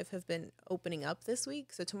 2025 have been opening up this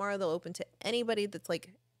week. So tomorrow they'll open to anybody that's like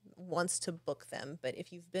wants to book them. But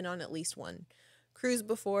if you've been on at least one cruise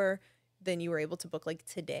before, then you were able to book like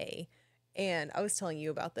today. And I was telling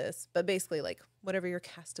you about this, but basically like whatever your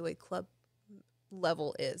Castaway Club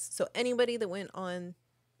level is. So anybody that went on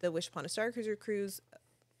the Wish Upon a Star Cruiser cruise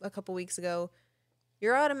a couple weeks ago,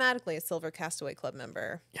 you're automatically a Silver Castaway Club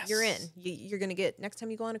member. Yes. You're in. You're going to get, next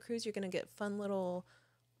time you go on a cruise, you're going to get fun little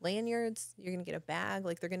lanyards. You're going to get a bag.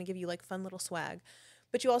 Like they're going to give you like fun little swag.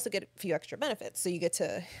 But you also get a few extra benefits. So you get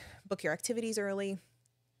to book your activities early,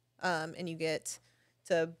 and you get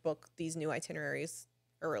to book these new itineraries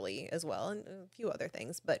early as well, and a few other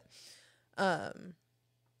things. But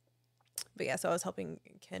yeah, so I was helping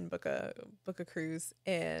Ken book a cruise,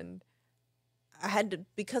 and I had to,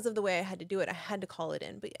 because of the way I had to do it, I had to call it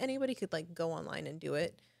in. But anybody could like go online and do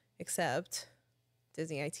it, except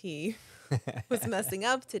Disney IT was messing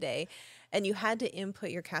up today, and you had to input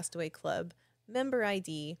your Castaway Club member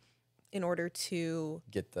ID in order to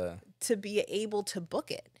be able to book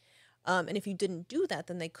it. And if you didn't do that,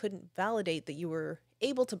 then they couldn't validate that you were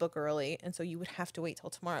able to book early, and so you would have to wait till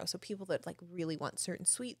tomorrow. So people that like really want certain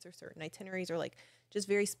suites or certain itineraries or like just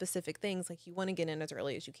very specific things, like you want to get in as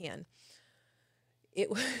early as you can.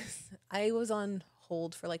 I was on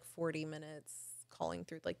hold for like 40 minutes calling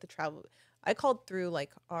through like the travel. I called through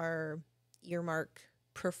like our earmark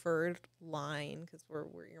preferred line because we're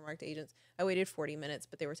earmarked agents. I waited 40 minutes,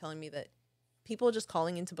 but they were telling me that people just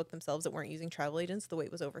calling in to book themselves that weren't using travel agents, the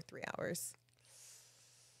wait was over 3 hours.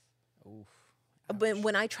 Oof. But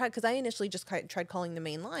when I tried, because I initially just tried calling the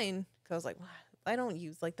main line, because I was like, well, I don't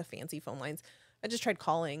use like the fancy phone lines. I just tried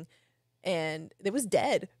calling, and it was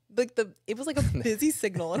dead. Like it was like a busy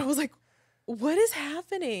signal, and I was like, what is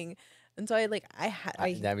happening? And so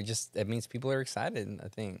that means people are excited. I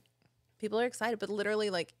think people are excited, but literally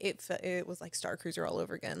like it was like Star Cruiser all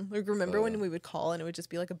over again. Like remember when we would call and it would just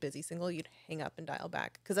be like a busy signal, you'd hang up and dial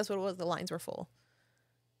back because that's what it was. The lines were full.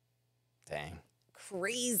 Dang.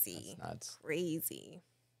 Crazy. That's nuts. Crazy.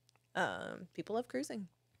 People love cruising.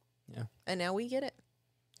 Yeah. And now we get it.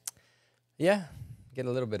 Yeah. Get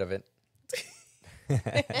a little bit of it.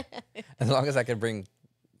 As long as I can bring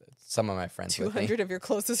some of my friends 200 of your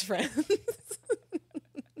closest friends.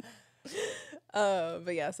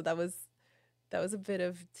 But yeah, so that was a bit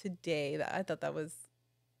of today that I thought that was,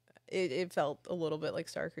 it felt a little bit like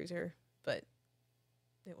Star Cruiser, but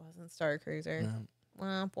it wasn't Star Cruiser. No.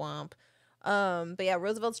 Womp womp. But yeah,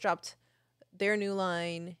 Roosevelt's dropped their new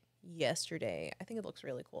line yesterday. I think it looks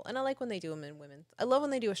really cool. And I like when they do them in women's. I love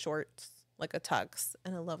when they do a shorts, like a tux,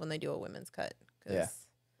 and I love when they do a women's cut because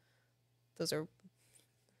those are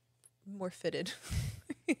more fitted.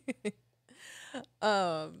 What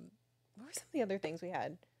were some of the other things we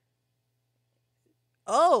had?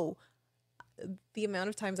 Oh, the amount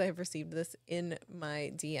of times I have received this in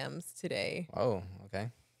my DMs today. Oh, okay.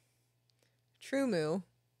 True Moo,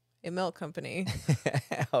 a milk company,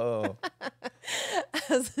 oh,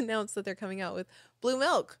 has announced that they're coming out with blue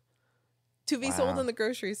milk to be sold in the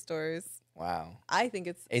grocery stores. Wow. I think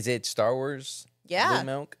it's... Is it Star Wars blue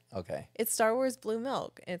milk? Okay. It's Star Wars blue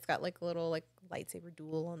milk. And it's got like a little like lightsaber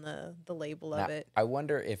duel on the label of it. I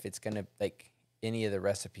wonder if it's going to, like, any of the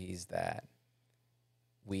recipes that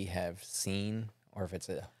we have seen, or if it's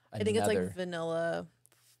I think it's like vanilla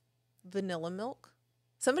milk.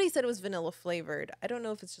 Somebody said it was vanilla flavored. I don't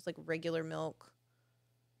know if it's just like regular milk.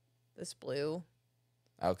 This blue.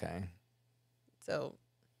 Okay. So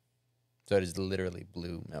it is literally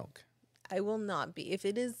blue milk. I will not be. If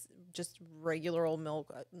it is just regular old milk,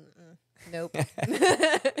 nope.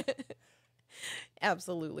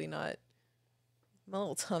 Absolutely not. My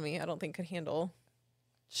little tummy, I don't think could handle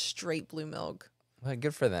straight blue milk. Well,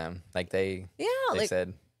 good for them. Like they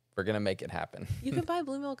said, we're gonna make it happen. You can buy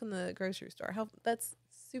blue milk in the grocery store. That's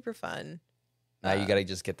super fun. Now you gotta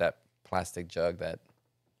just get that plastic jug that.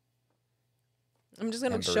 I'm just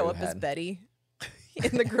gonna show up as Betty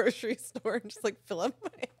in the grocery store and just like fill up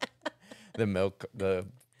the milk, the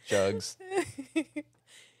jugs.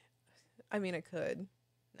 I mean, I could.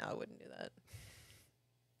 No, I wouldn't do that.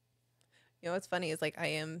 You know what's funny is like I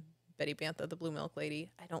am Betty Bantha, the blue milk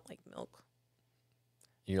lady. I don't like milk.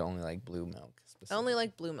 You only like blue milk specifically. I only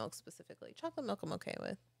like blue milk specifically. Chocolate milk I'm okay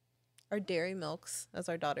with. Our dairy milks, as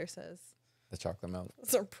our daughter says. The chocolate milk.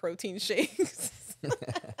 Those are protein shakes.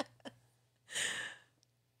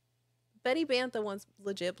 Betty Bantha wants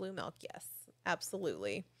legit blue milk. Yes,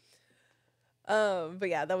 absolutely. But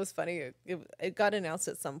yeah, that was funny. It got announced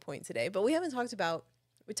at some point today, but we talked about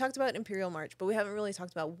Imperial March, but we haven't really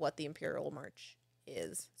talked about what the Imperial March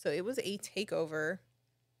is. So it was a takeover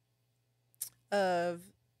of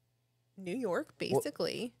New York,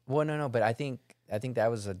 basically. Well, no, but I think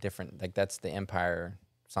that was a different, like that's the Empire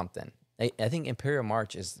something. I think Imperial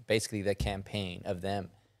March is basically the campaign of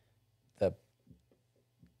them,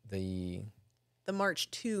 the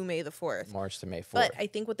March to May the 4th. March to May 4th. But I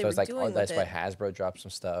think what they were doing with that's why Hasbro dropped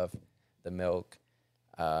some stuff, the milk.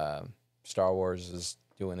 Star Wars is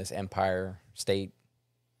doing this Empire State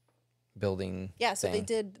building. Yeah, so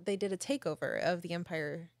thing. they did a takeover of the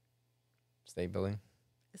Empire State Building.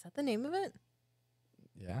 Is that the name of it?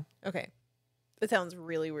 Yeah. Okay. It sounds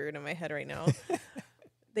really weird in my head right now.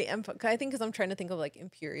 I think because I'm trying to think of like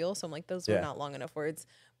Imperial, so I'm like, those were not long enough words.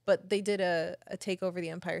 But they did a takeover the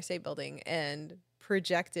Empire State Building and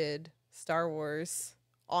projected Star Wars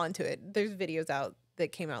onto it. There's videos out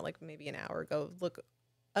that came out like maybe an hour ago. Look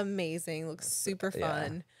amazing. Looks super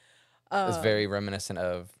fun. It's very reminiscent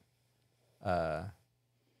of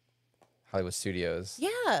Hollywood Studios.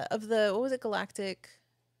 Yeah, of what was it, Galactic?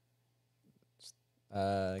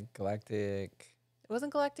 Galactic. It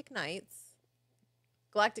wasn't Galactic Nights.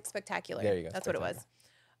 Galactic Spectacular. There you go. That's what it was.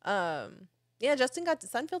 Yeah,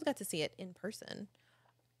 Sunfield got to see it in person.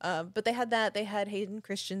 But they had that. They had Hayden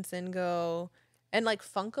Christensen go. And like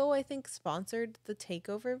Funko, I think, sponsored the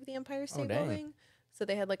takeover of the Empire State Building. So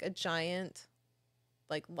they had like a giant,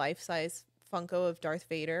 like life-size Funko of Darth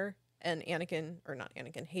Vader and Hayden,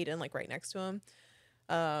 like right next to him.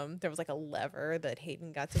 There was like a lever that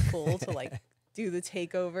Hayden got to pull to like do the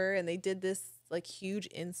takeover. And they did this like huge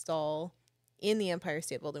install in the Empire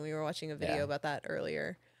State Building. We were watching a video about that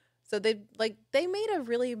earlier. So they made a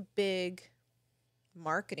really big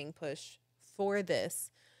marketing push for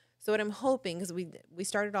this. So what I'm hoping, because we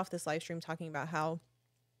started off this live stream talking about how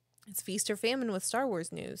it's feast or famine with Star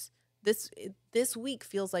Wars news. This week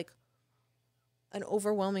feels like an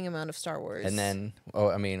overwhelming amount of Star Wars. And then,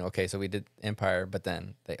 so we did Empire, but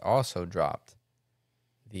then they also dropped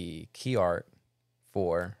the key art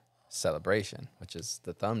for Celebration, which is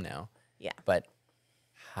the thumbnail. Yeah. But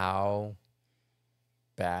how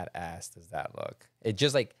badass does that look? It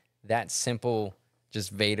just like that simple,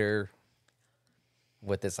 just Vader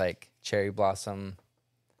with this like cherry blossom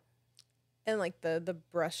and like the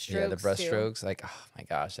brush strokes. Yeah, the brush strokes. Like, oh my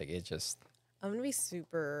gosh, like it just. I'm gonna be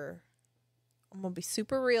super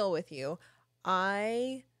real with you.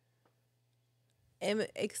 I am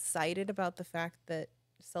excited about the fact that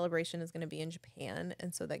Celebration is going to be in Japan,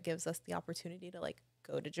 and so that gives us the opportunity to like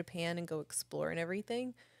go to Japan and go explore and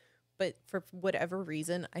everything. But for whatever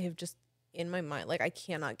reason, I have just in my mind, like I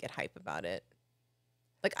cannot get hype about it.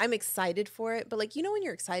 Like I'm excited for it, but like when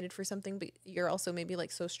you're excited for something, but you're also maybe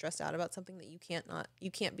like so stressed out about something that you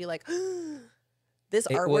can't be like, this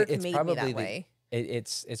artwork made me that way.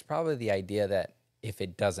 It's probably the idea that if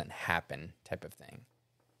it doesn't happen type of thing,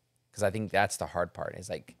 because I think that's the hard part. Is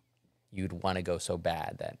like you'd want to go so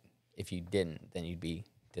bad that if you didn't, then you'd be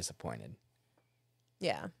disappointed.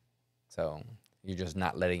 Yeah. So you're just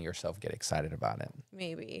not letting yourself get excited about it.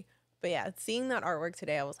 Maybe. But yeah, seeing that artwork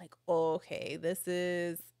today, I was like, oh, okay, this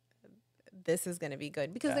is going to be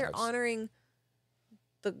good because they're honoring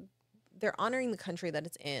the country that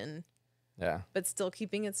it's in. Yeah. But still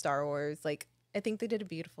keeping it Star Wars. Like I think they did a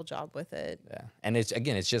beautiful job with it. Yeah. And it's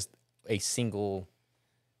just a single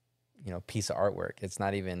piece of artwork. It's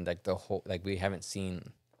not even like the whole, like we haven't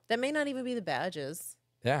seen. That may not even be the badges.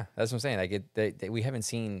 Yeah, that's what I'm saying. Like we haven't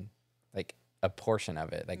seen like a portion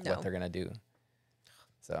of it, like what they're gonna do.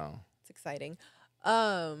 So it's exciting.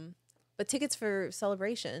 But tickets for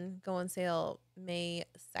Celebration go on sale May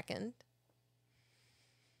 2nd.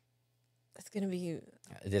 It's gonna be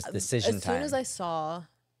this decision time. As soon as I saw,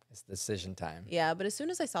 it's decision time. Yeah, but as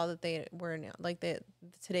soon as I saw that they were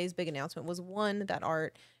today's big announcement was, one, that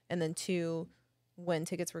art, and then two, when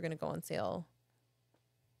tickets were gonna go on sale.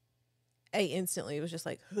 I instantly was just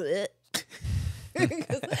like,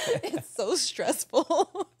 it's so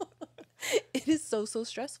stressful. It is so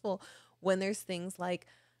stressful when there's things like,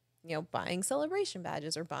 buying Celebration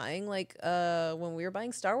badges, or buying when we were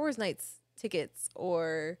buying Star Wars Nights tickets,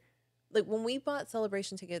 or like when we bought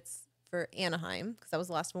Celebration tickets for Anaheim, because that was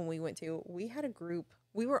the last one we went to. We had a group.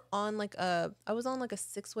 We were on I was on like a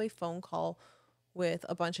 6-way phone call with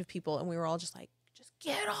a bunch of people, and we were all just like, just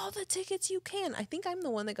get all the tickets you can. I think I'm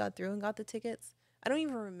the one that got through and got the tickets. I don't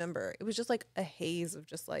even remember. It was just like a haze of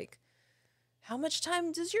just like, how much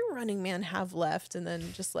time does your running man have left? And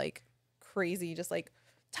then just like crazy, just like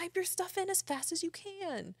type your stuff in as fast as you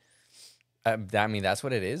can. I mean, that's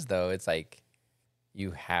what it is, though. It's like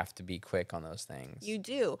you have to be quick on those things. You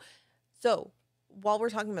do. So while we're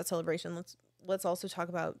talking about Celebration, let's also talk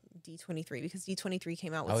about D23, because D23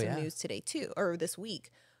 came out with some news today too, or this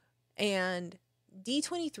week. And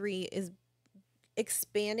D23 is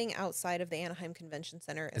expanding outside of the Anaheim Convention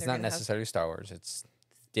Center. And it's not necessarily Star Wars. It's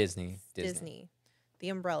Disney. The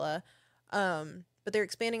umbrella. But they're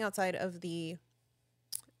expanding outside of the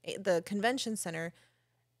convention center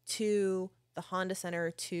to the Honda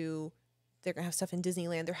Center, to they're going to have stuff in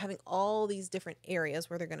Disneyland. They're having all these different areas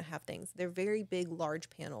where they're going to have things. They're very big, large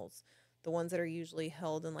panels. The ones that are usually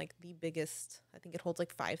held in like the biggest, I think it holds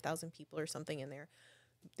like 5,000 people or something in there.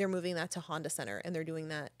 They're moving that to Honda Center, and they're doing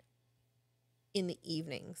that in the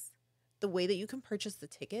evenings. The way that you can purchase the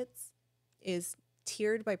tickets is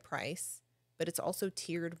tiered by price, but it's also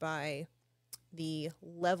tiered by the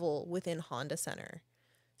level within Honda Center.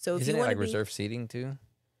 So if Isn't you it want like to reserved seating too?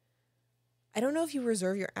 I don't know if you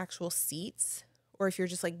reserve your actual seats or if you're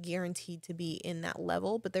just like guaranteed to be in that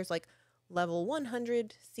level, but there's like level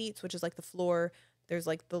 100 seats, which is like the floor. There's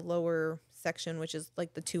like the lower section, which is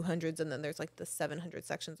like the 200s, and then there's like the 700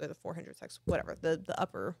 sections or the 400 sections, whatever, the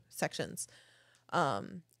upper sections.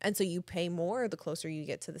 And so you pay more the closer you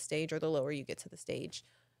get to the stage or the lower you get to the stage.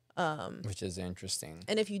 Which is interesting.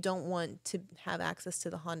 And if you don't want to have access to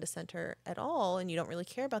the Honda Center at all, and you don't really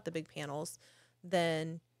care about the big panels,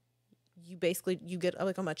 then you get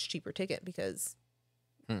like a much cheaper ticket because,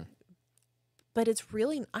 but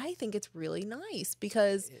I think it's really nice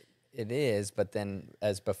because it is. But then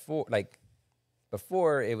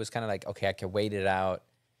before it was kind of like, okay, I could wait it out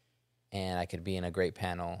and I could be in a great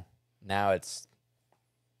panel. Now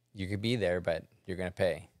you could be there, but you're going to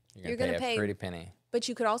pay. You're going to pay a pretty penny. But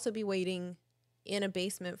you could also be waiting in a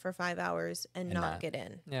basement for 5 hours and not get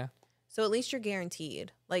in. Yeah. So at least you're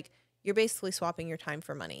guaranteed. Like, you're basically swapping your time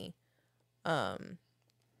for money.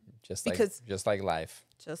 Just like life.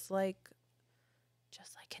 Just like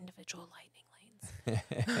individual lightning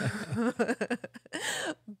lanes.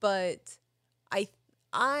 But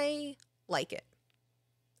I like it.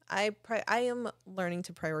 I am learning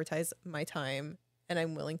to prioritize my time, and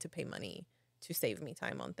I'm willing to pay money to save me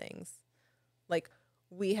time on things. Like,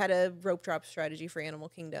 we had a rope drop strategy for Animal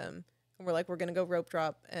Kingdom, and we're like, we're going to go rope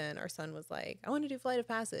drop. And our son was like, I want to do Flight of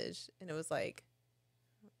Passage. And it was like,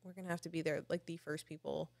 we're going to have to be there like the first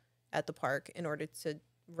people at the park in order to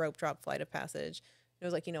rope drop Flight of Passage. And it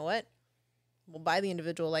was like, you know what? We'll buy the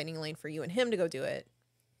individual lightning lane for you and him to go do it.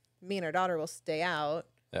 Me and our daughter will stay out.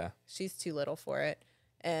 Yeah. She's too little for it.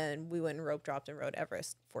 And we went and rope dropped and rode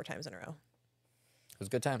Everest 4 times in a row. It was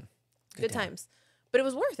a good time. Good times. But it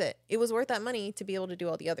was worth it. It was worth that money to be able to do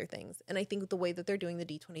all the other things. And I think the way that they're doing the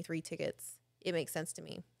D23 tickets, it makes sense to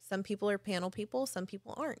me. Some people are panel people. Some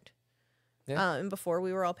people aren't. Yeah. And before,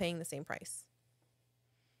 we were all paying the same price.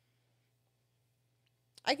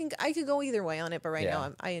 I could go either way on it, but right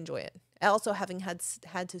now I enjoy it. Also, having had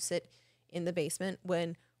to sit in the basement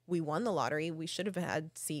when we won the lottery, we should have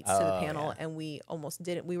had seats to the panel, and we almost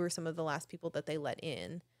didn't. We were some of the last people that they let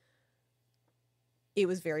in. It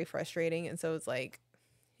was very frustrating, and so it's like,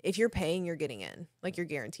 if you're paying, you're getting in. Like, you're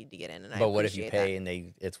guaranteed to get in. And but what if you pay and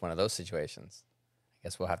it's one of those situations? I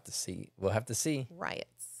guess we'll have to see.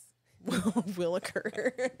 Riots will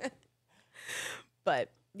occur.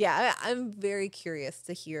 But yeah, I'm very curious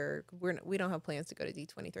to hear. We don't have plans to go to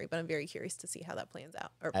D23, but I'm very curious to see how that plans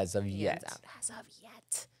out. As of yet.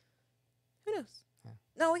 Who knows? Yeah.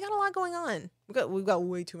 No, we got a lot going on. We've got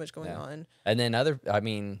way too much going on. And then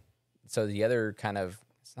so the other kind of,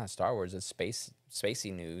 it's not Star Wars, it's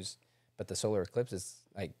spacey news, but the solar eclipse is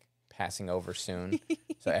like passing over soon.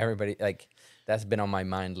 So everybody, like, that's been on my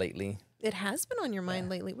mind lately. It has been on your mind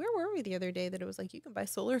lately. Where were we the other day that it was like you can buy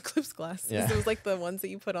solar eclipse glasses? Yeah. It was like the ones that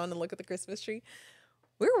you put on and look at the Christmas tree.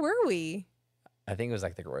 Where were we? I think it was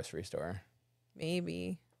like the grocery store.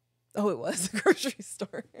 Maybe. Oh, it was a grocery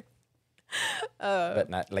store. But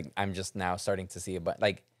not like, I'm just now starting to see but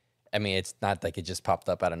like, I mean, it's not like it just popped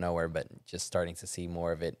up out of nowhere, but just starting to see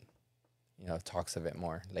more of it, talks of it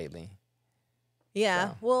more lately. Yeah,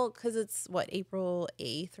 So. well, because it's what, April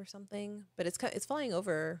 8th or something, but it's flying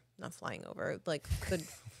over, not flying over, like the.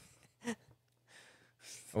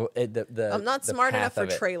 Well, I'm not smart enough for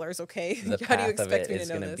trailers. Okay, how do you expect me to know this? It's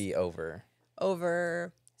going to be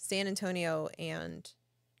over San Antonio and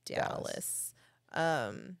Dallas.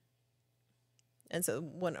 And so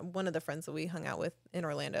one of the friends that we hung out with in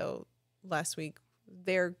Orlando last week,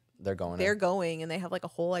 they're going, and they have like a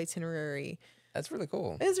whole itinerary. That's really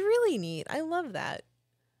cool. It's really neat. I love that.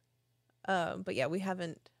 But yeah, we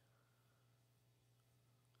haven't.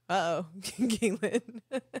 Galen.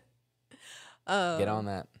 Get on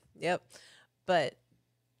that. Yep. But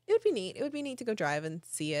it would be neat. It would be neat to go drive and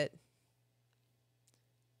see it.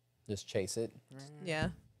 Just chase it. Yeah.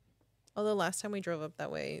 Although last time we drove up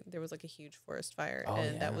that way, there was like a huge forest fire,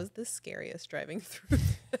 and that was the scariest driving through.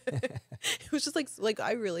 It was just like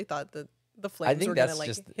I really thought that the flames were gonna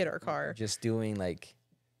like hit our car. Just doing like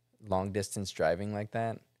long distance driving like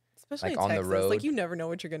that, especially like in on Texas. the road. Like you never know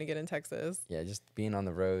what you're gonna get in Texas. Yeah, just being on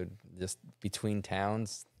the road, just between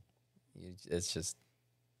towns, it's just.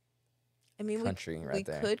 I mean, country we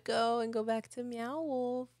could go back to Meow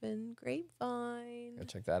Wolf and Grapevine. Go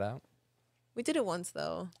check that out. We did it once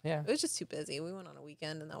though. Yeah, it was just too busy. We went on a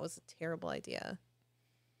weekend, and that was a terrible idea.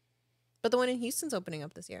 But the one in Houston's opening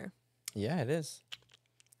up this year. Yeah, it is.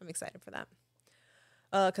 I'm excited for that.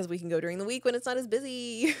 Because we can go during the week when it's not as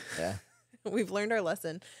busy. Yeah. We've learned our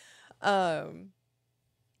lesson. Do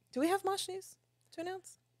we have Mosh news to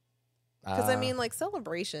announce? Because I mean, like,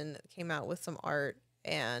 Celebration came out with some art,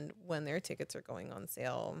 and when their tickets are going on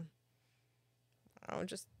sale, I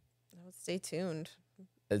would stay tuned.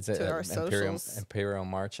 Is it to our socials. Imperial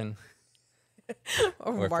Marching?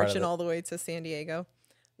 Or marching all the way to San Diego.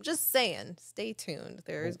 I'm just saying, stay tuned.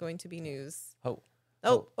 There is going to be news. Oh.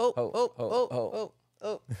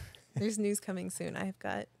 There's news coming soon. I've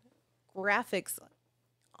got graphics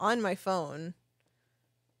on my phone.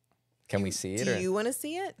 Can we see it? Do you want to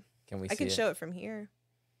see it? I can show it from here.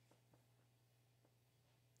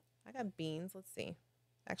 I got beans. Let's see.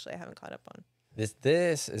 Actually, I haven't caught up on.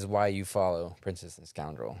 This is why you follow Princess and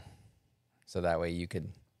Scoundrel. So that way you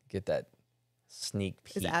could get that sneak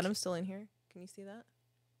peek. Is Adam still in here? Can you see that?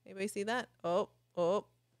 Anybody see that? Oh.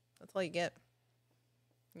 That's all you get.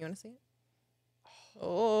 You want to see it?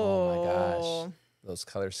 Oh my gosh. Those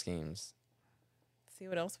color schemes. Let's see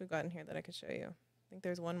what else we've got in here that I could show you. I think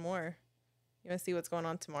there's one more. You want to see what's going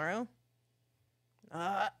on tomorrow?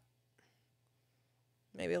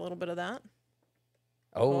 Maybe a little bit of that.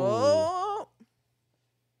 Oh.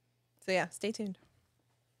 So yeah, stay tuned.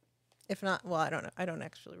 If not, well, I don't know. I don't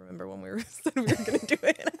actually remember when we said we were going to do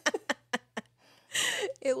it.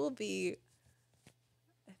 It will be,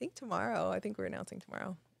 I think tomorrow. I think we're announcing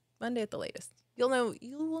tomorrow. Monday at the latest. You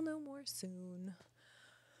will know more soon.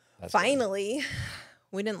 That's finally, good.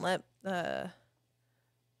 We didn't let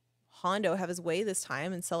Hondo have his way this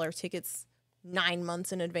time and sell our tickets 9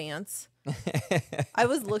 months in advance. I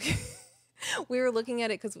was looking. We were looking at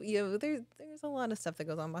it because there's a lot of stuff that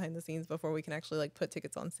goes on behind the scenes before we can actually like put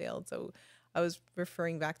tickets on sale. So I was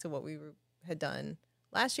referring back to what we had done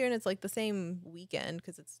last year, and it's like the same weekend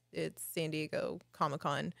because it's San Diego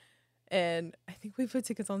Comic-Con, and I think we put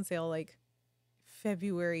tickets on sale like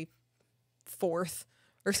February 4th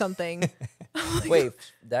or something. Wait,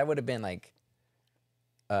 that would have been like.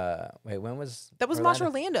 When was that? Was Mosh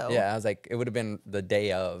Orlando? Yeah, I was like, it would have been the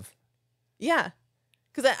day of. Yeah.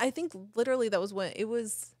 Because I think literally that was when it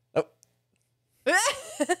was. Oh.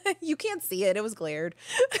 You can't see it. It was glared.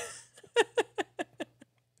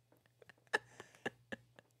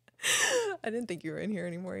 I didn't think you were in here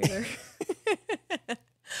anymore either.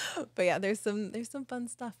 But yeah, there's some fun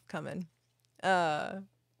stuff coming. Yeah,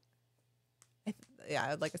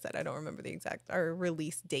 like I said, I don't remember the exact our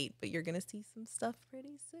release date, but you're gonna see some stuff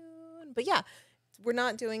pretty soon. But yeah, we're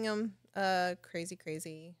not doing them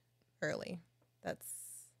crazy early. That's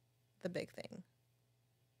the big thing.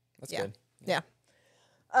 That's good. Yeah.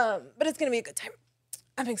 But it's gonna be a good time.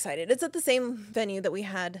 I'm excited. It's at the same venue that we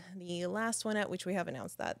had the last one at, which we have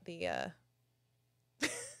announced that the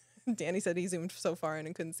Danny said he zoomed so far in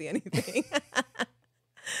and couldn't see anything.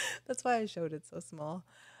 That's why I showed it so small.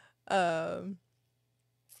 But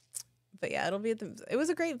yeah, it'll be it was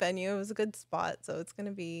a great venue. It was a good spot, so it's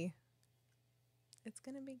gonna be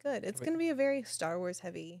good. It's gonna be a very Star Wars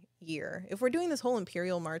heavy year. If we're doing this whole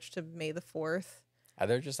Imperial March to May the 4th,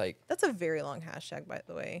 they're just like, that's a very long hashtag, by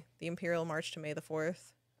the way. The Imperial March to May the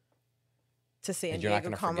 4th, to San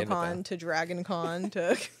Diego Comic-Con, to Dragon Con,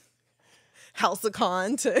 to House of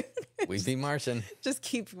Con, to we be marching.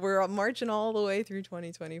 We're marching all the way through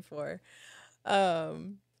 2024.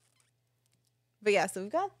 But yeah, so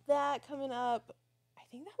we've got that coming up. I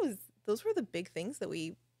think those were the big things that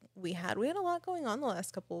we had. We had a lot going on the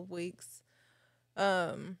last couple of weeks.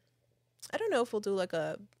 I don't know if we'll do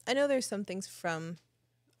I know there's some things from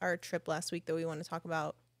our trip last week that we want to talk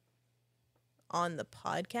about on the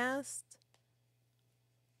podcast.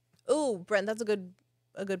 Oh, Brent, that's a good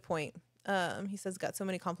point. He says, got so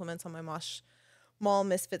many compliments on my Mall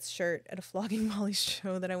Misfits shirt at a Flogging Molly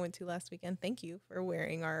show that I went to last weekend. Thank you for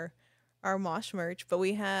wearing our Mosh merch. But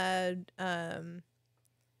we had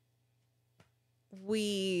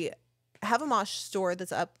we have a Mosh store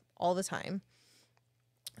that's up all the time.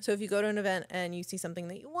 So if you go to an event and you see something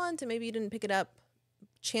that you want and maybe you didn't pick it up,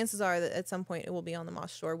 chances are that at some point it will be on the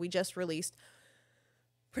Mosh store. We just released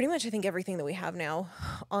pretty much, I think, everything that we have now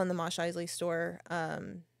on the Mosh Isley store.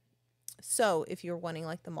 So if you're wanting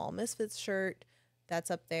like the Mall Misfits shirt,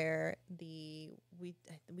 that's up there. We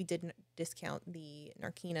did discount the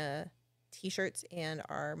Narkina t-shirts and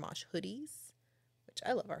our Mosh hoodies, which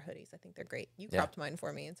I love our hoodies. I think they're great. You cropped mine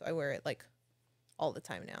for me, and so I wear it like all the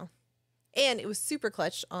time now. And it was super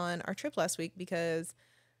clutch on our trip last week because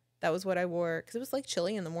that was what I wore, because it was like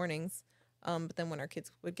chilly in the mornings. But then when our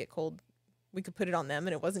kids would get cold, we could put it on them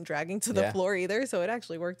and it wasn't dragging to the floor either. So it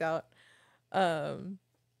actually worked out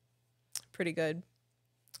pretty good.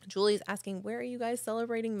 Julie's asking, where are you guys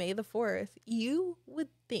celebrating May the 4th? You would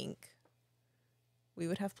think we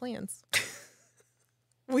would have plans.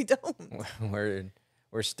 We don't.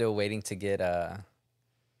 We're still waiting to get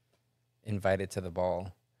invited to the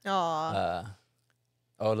ball. Aw.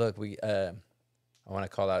 Oh, look, I want to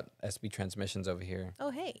call out SB Transmissions over here. Oh,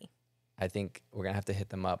 hey. I think we're going to have to hit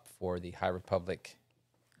them up for the High Republic.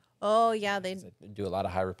 Oh, yeah. They do a lot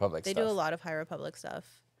of High Republic stuff. They do a lot of High Republic stuff.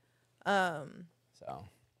 So we'll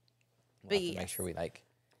have to make sure we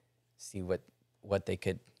see what they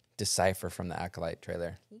could decipher from the Acolyte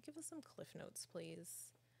trailer. Can you give us some cliff notes, please?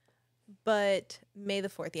 But May the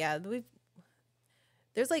 4th, yeah.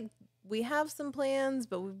 We have some plans,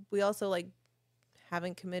 but we also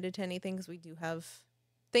haven't committed to anything because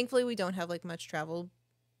thankfully we don't have much travel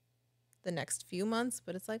the next few months,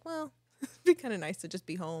 but it's well, it'd be kind of nice to just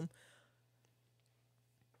be home.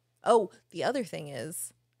 Oh, the other thing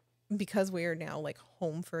is, because we are now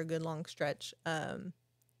home for a good long stretch,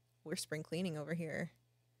 we're spring cleaning over here.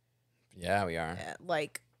 Yeah, we are.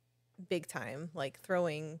 Big time,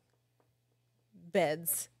 throwing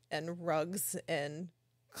beds and rugs and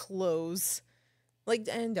clothes,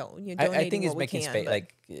 and I think it's making space,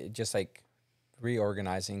 just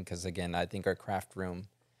reorganizing, because again, I think our craft room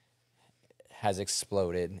has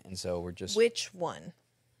exploded, and so we're just... Which one?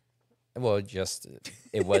 Well,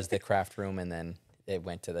 it was the craft room, and then it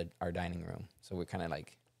went to our dining room. So we're kind of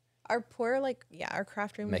our our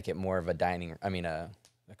craft room. Make it more of a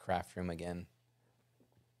a craft room again.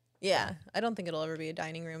 Yeah, I don't think it'll ever be a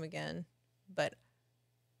dining room again, but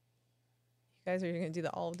you guys are going to do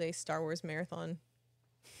the all-day Star Wars marathon.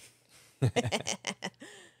 I'd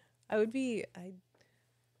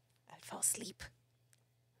fall asleep.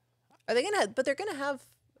 Are they going to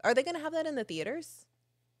have that in the theaters?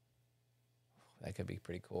 That could be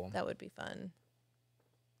pretty cool. That would be fun.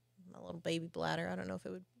 My little baby bladder. I don't know if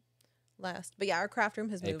it would last. But yeah, our craft room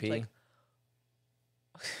has moved.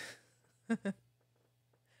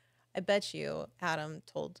 I bet you Adam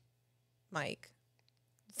told Mike,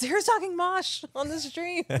 Sarah's talking mosh on the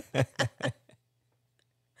stream.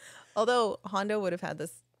 Although Hondo would have had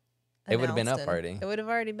this it would have been up already. It would have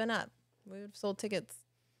already been up. We would have sold tickets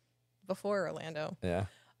before Orlando. Yeah.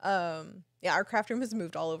 Yeah, our craft room has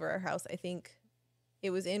moved all over our house. I think it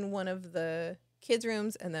was in one of the kids'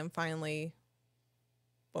 rooms, and then finally,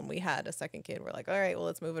 when we had a second kid, we're like, all right, well,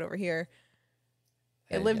 let's move it over here.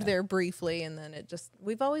 It lived there briefly, and then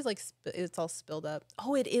we've always it's all spilled up.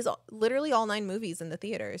 Oh, it is literally all 9 movies in the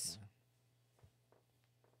theaters. Yeah.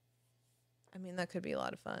 I mean, that could be a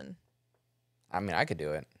lot of fun. I mean, I could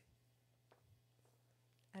do it.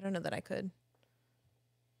 I don't know that I could.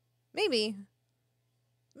 Maybe.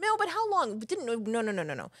 No, but how long?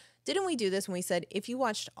 No. Didn't we do this when we said if you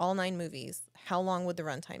watched all 9 movies, how long would the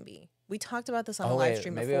runtime be? We talked about this on the live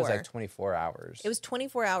stream maybe before. it was like 24 hours. It was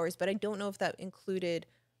 24 hours, but I don't know if that included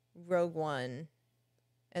Rogue One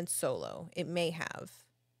and Solo. It may have.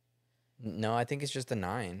 No, I think it's just the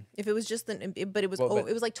 9. If it was just but it was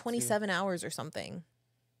it was like 27 hours or something.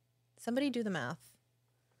 Somebody do the math.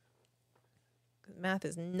 Math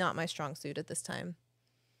is not my strong suit at this time.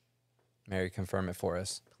 Mary, confirm it for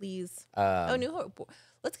us, please. New Hope.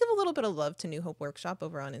 Let's give a little bit of love to New Hope Workshop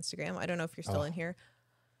over on Instagram. I don't know if you're still in here.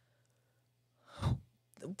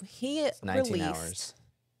 It's 19 released. Hours.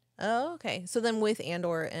 Oh, okay. So then with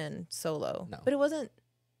Andor and Solo. No. But it wasn't.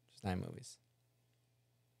 Just 9 movies.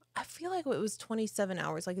 I feel like it was 27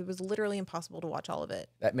 hours. Like it was literally impossible to watch all of it.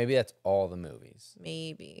 Maybe that's all the movies.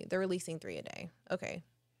 Maybe. They're releasing 3 a day. Okay.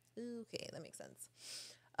 Okay, that makes sense.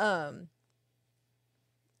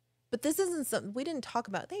 But this isn't something we didn't talk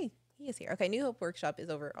about. He is here. Okay, New Hope Workshop is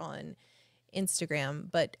over on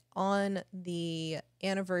Instagram, but on the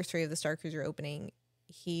anniversary of the Star Cruiser opening,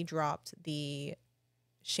 he dropped the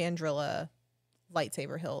Chandrilla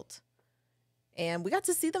lightsaber hilt, and we got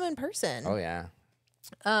to see them in person. Oh yeah.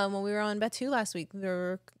 When we were on Batu last week, there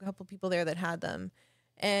were a couple people there that had them,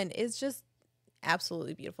 and it's just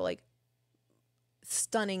absolutely beautiful, like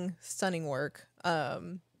stunning work.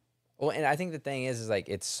 Well, and I think the thing is like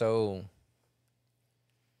it's so.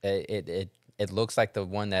 It looks like the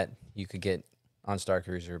one that you could get on Star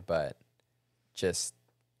Cruiser, but just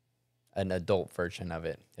an adult version of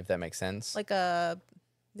it, if that makes sense. Like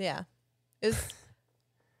yeah, it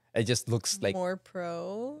just looks like more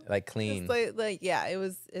pro, like clean. Yeah,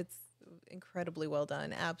 it's incredibly well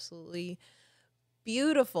done, absolutely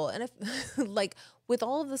beautiful. And if like with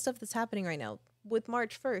all of the stuff that's happening right now, with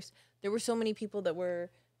March 1st, there were so many people that were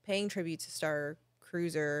paying tribute to Star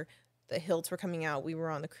Cruiser. The hilts were coming out. We were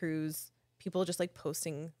on the cruise. People just like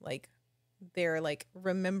posting like their like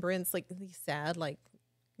remembrance, like these sad like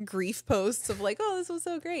grief posts of like, oh, this was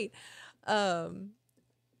so great. And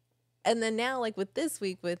then now like with this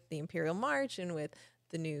week with the Imperial March and with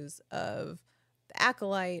the news of the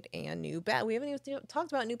Acolyte and we haven't even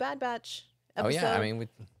talked about new Bad Batch episode. Oh yeah, I mean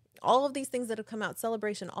all of these things that have come out,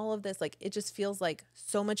 Celebration, all of this, like it just feels like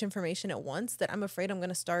so much information at once that I'm afraid I'm going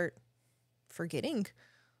to start forgetting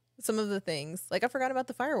some of the things. Like I forgot about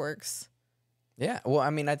the fireworks. Yeah, well,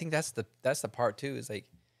 I mean, I think that's the part too. Is like,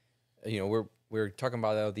 you know, we're talking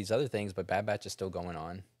about all these other things, but Bad Batch is still going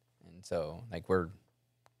on, and so like we're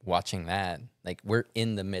watching that. Like we're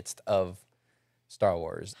in the midst of Star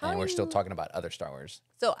Wars, and we're still talking about other Star Wars.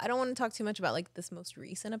 So I don't want to talk too much about like this most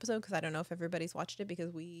recent episode because I don't know if everybody's watched it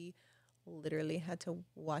because we literally had to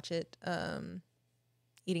watch it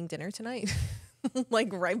eating dinner tonight, like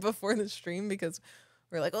right before the stream because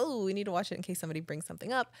we're like, oh, we need to watch it in case somebody brings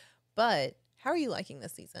something up. But how are you liking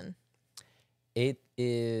this season? It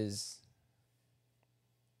is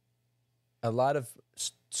a lot of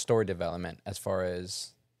story development as far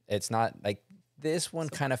as it's not like this one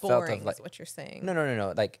kind of felt of like what you're saying.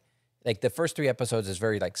 No. Like the first 3 episodes is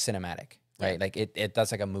very like cinematic, right? Yeah. Like it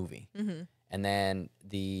does like a movie. Mm-hmm. And then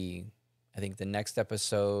I think the next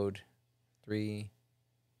episode 3,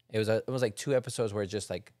 it was like 2 episodes where it's just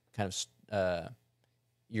like kind of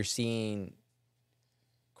you're seeing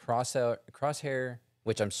Crosshair,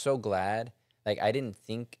 which I'm so glad. Like I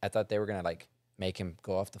thought they were gonna like make him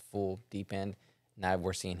go off the full deep end. Now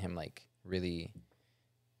we're seeing him like really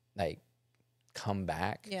like come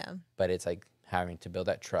back. Yeah. But it's like having to build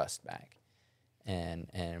that trust back. And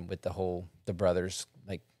with the brothers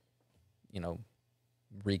like, you know,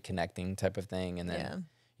 reconnecting type of thing. And then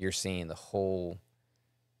you're seeing the whole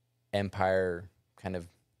Empire kind of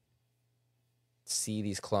see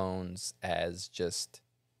these clones as just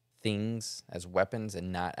things, as weapons,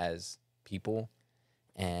 and not as people.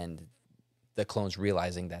 And the clones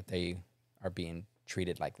realizing that they are being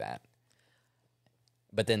treated like that.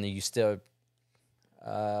 But then you still,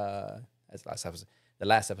 as the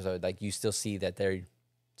last episode, like you still see that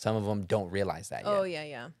some of them don't realize that yet. Oh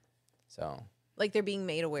yeah. So like they're being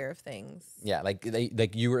made aware of things. Yeah, like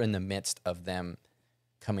you were in the midst of them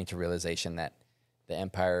coming to realization that the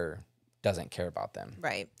Empire doesn't care about them.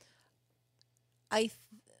 Right.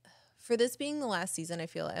 For this being the last season, I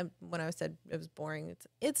feel when I said it was boring,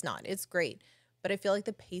 it's not. It's great, but I feel like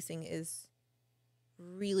the pacing is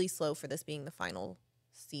really slow for this being the final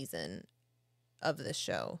season of this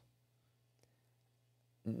show.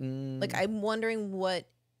 Like I'm wondering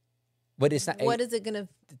but it's not. What is it gonna?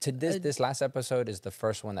 This last episode is the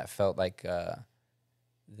first one that felt like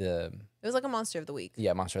It was like a Monster of the Week.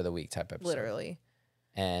 Yeah, Monster of the Week type episode. Literally.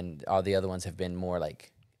 And all the other ones have been more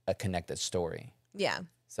like a connected story. Yeah.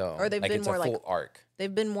 So or they've like been it's more a like full arc.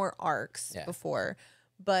 they've been more arcs before,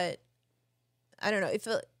 but I don't know.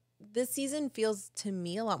 This season feels to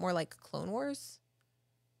me a lot more like Clone Wars.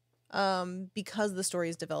 Because the story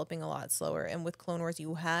is developing a lot slower, and with Clone Wars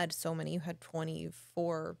you had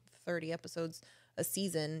 24, 30 episodes a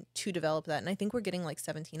season to develop that, and I think we're getting like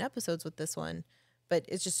 17 episodes with this one, but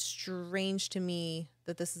it's just strange to me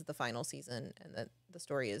that this is the final season and that the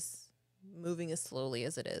story is moving as slowly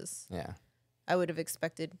as it is. Yeah, I would have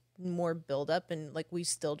expected more build up, and like we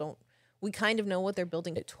kind of know what they're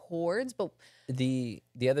building towards, but the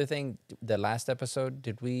other thing, the last episode,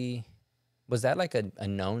 was that like a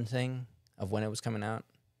known thing of when it was coming out?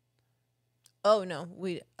 oh no,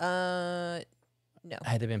 no.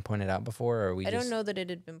 Had it been pointed out before, or I don't know that it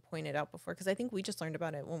had been pointed out before, because I think we just learned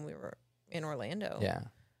about it when we were in Orlando. Yeah.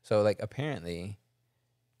 So like apparently,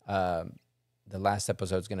 the last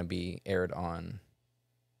episode is going to be aired on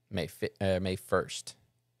May 1st.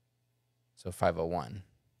 So 501,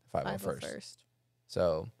 501st.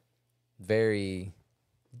 So very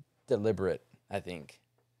deliberate, I think.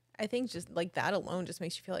 I think just like that alone just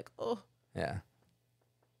makes you feel like, oh. Yeah.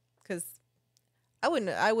 Because I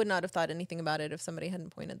would not have thought anything about it if somebody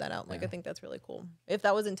hadn't pointed that out. Like, I think that's really cool. If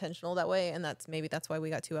that was intentional that way, and maybe that's why we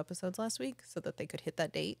got 2 episodes last week, so that they could hit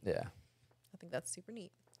that date. Yeah. I think that's super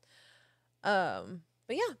neat. But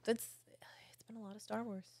yeah, it's been a lot of Star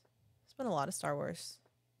Wars. It's been a lot of Star Wars.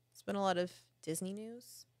 It's been a lot of Disney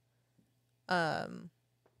news.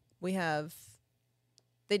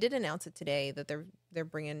 They did announce it today that they're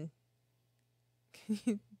bringing.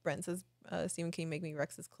 Brent says, "Stephen, can you make me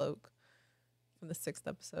Rex's cloak from the 6th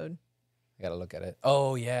episode?" I gotta look at it.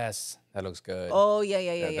 Oh yes, that looks good. Oh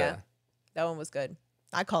yeah. That one was good.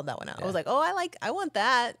 I called that one out. Yeah. I was like, oh, I want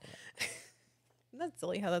that. Yeah. That's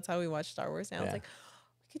silly that's how we watch Star Wars now. Yeah. It's like,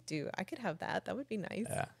 I could have that. That would be nice.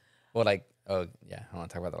 Yeah. Well, I want to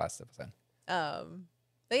talk about the last episode.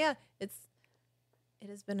 But yeah, it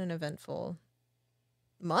has been an eventful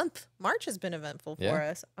month. March has been eventful for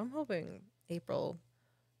us. I'm hoping April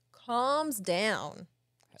calms down.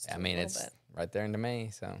 I mean, it's right there into May,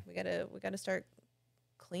 so we gotta start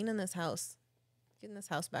cleaning this house, getting this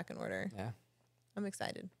house back in order. Yeah, I'm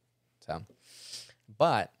excited. So,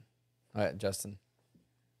 but all right, Justin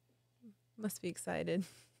must be excited.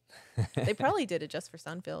 They probably did it just for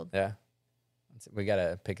Sunfield. Yeah, we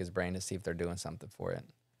gotta pick his brain to see if they're doing something for it.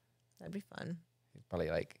 That'd be fun. He's probably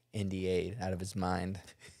like NDA'd out of his mind.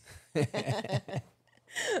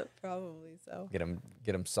 Probably so. Get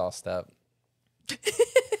him sauced up.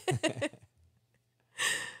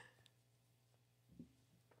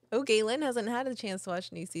 Oh, Galen hasn't had a chance to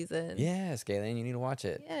watch new season. Yes, Galen, you need to watch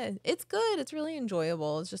it. Yeah, it's good. It's really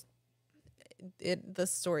enjoyable. It's just the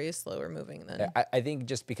story is slower moving than. I think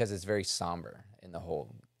just because it's very somber in the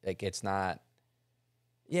whole, like it's not,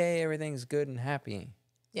 yay, everything's good and happy.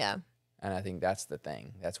 Yeah. And I think that's the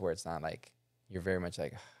thing. That's where it's not like you're very much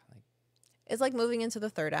like. It's like moving into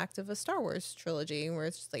the 3rd act of a Star Wars trilogy, where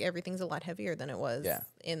it's just like everything's a lot heavier than it was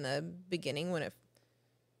in the beginning.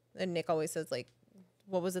 And Nick always says, like,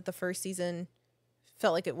 what was it? The first season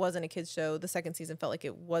felt like it wasn't a kids show. The second season felt like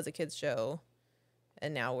it was a kids show,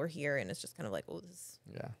 and now we're here, and it's just kind of like, oh, this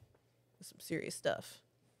is some serious stuff.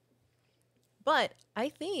 But I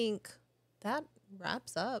think that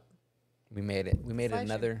wraps up. We made it. We made it.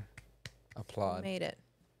 Another applaud. We made it.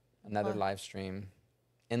 Another live stream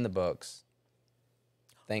in the books.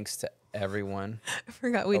 Thanks to everyone. I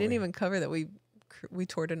forgot we didn't even cover that we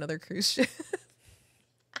toured another cruise ship.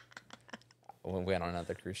 We went on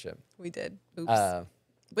another cruise ship. We did. Oops.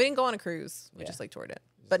 We didn't go on a cruise. We just toured it.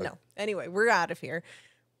 But no. Anyway, we're out of here.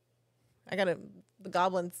 The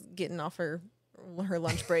goblin's getting off her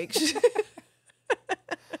lunch break.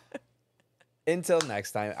 Until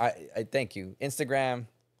next time, I thank you. Instagram,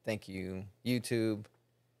 thank you. YouTube.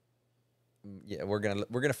 Yeah, we're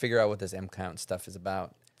gonna figure out what this M count stuff is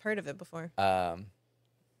about. I've heard of it before.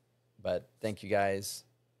 But thank you guys.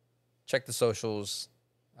 Check the socials.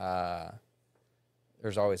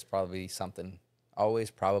 There's always probably something.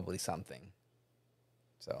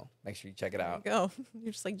 So make sure you check it out. There you go.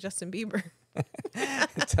 You're just like Justin Bieber.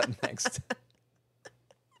 Until next.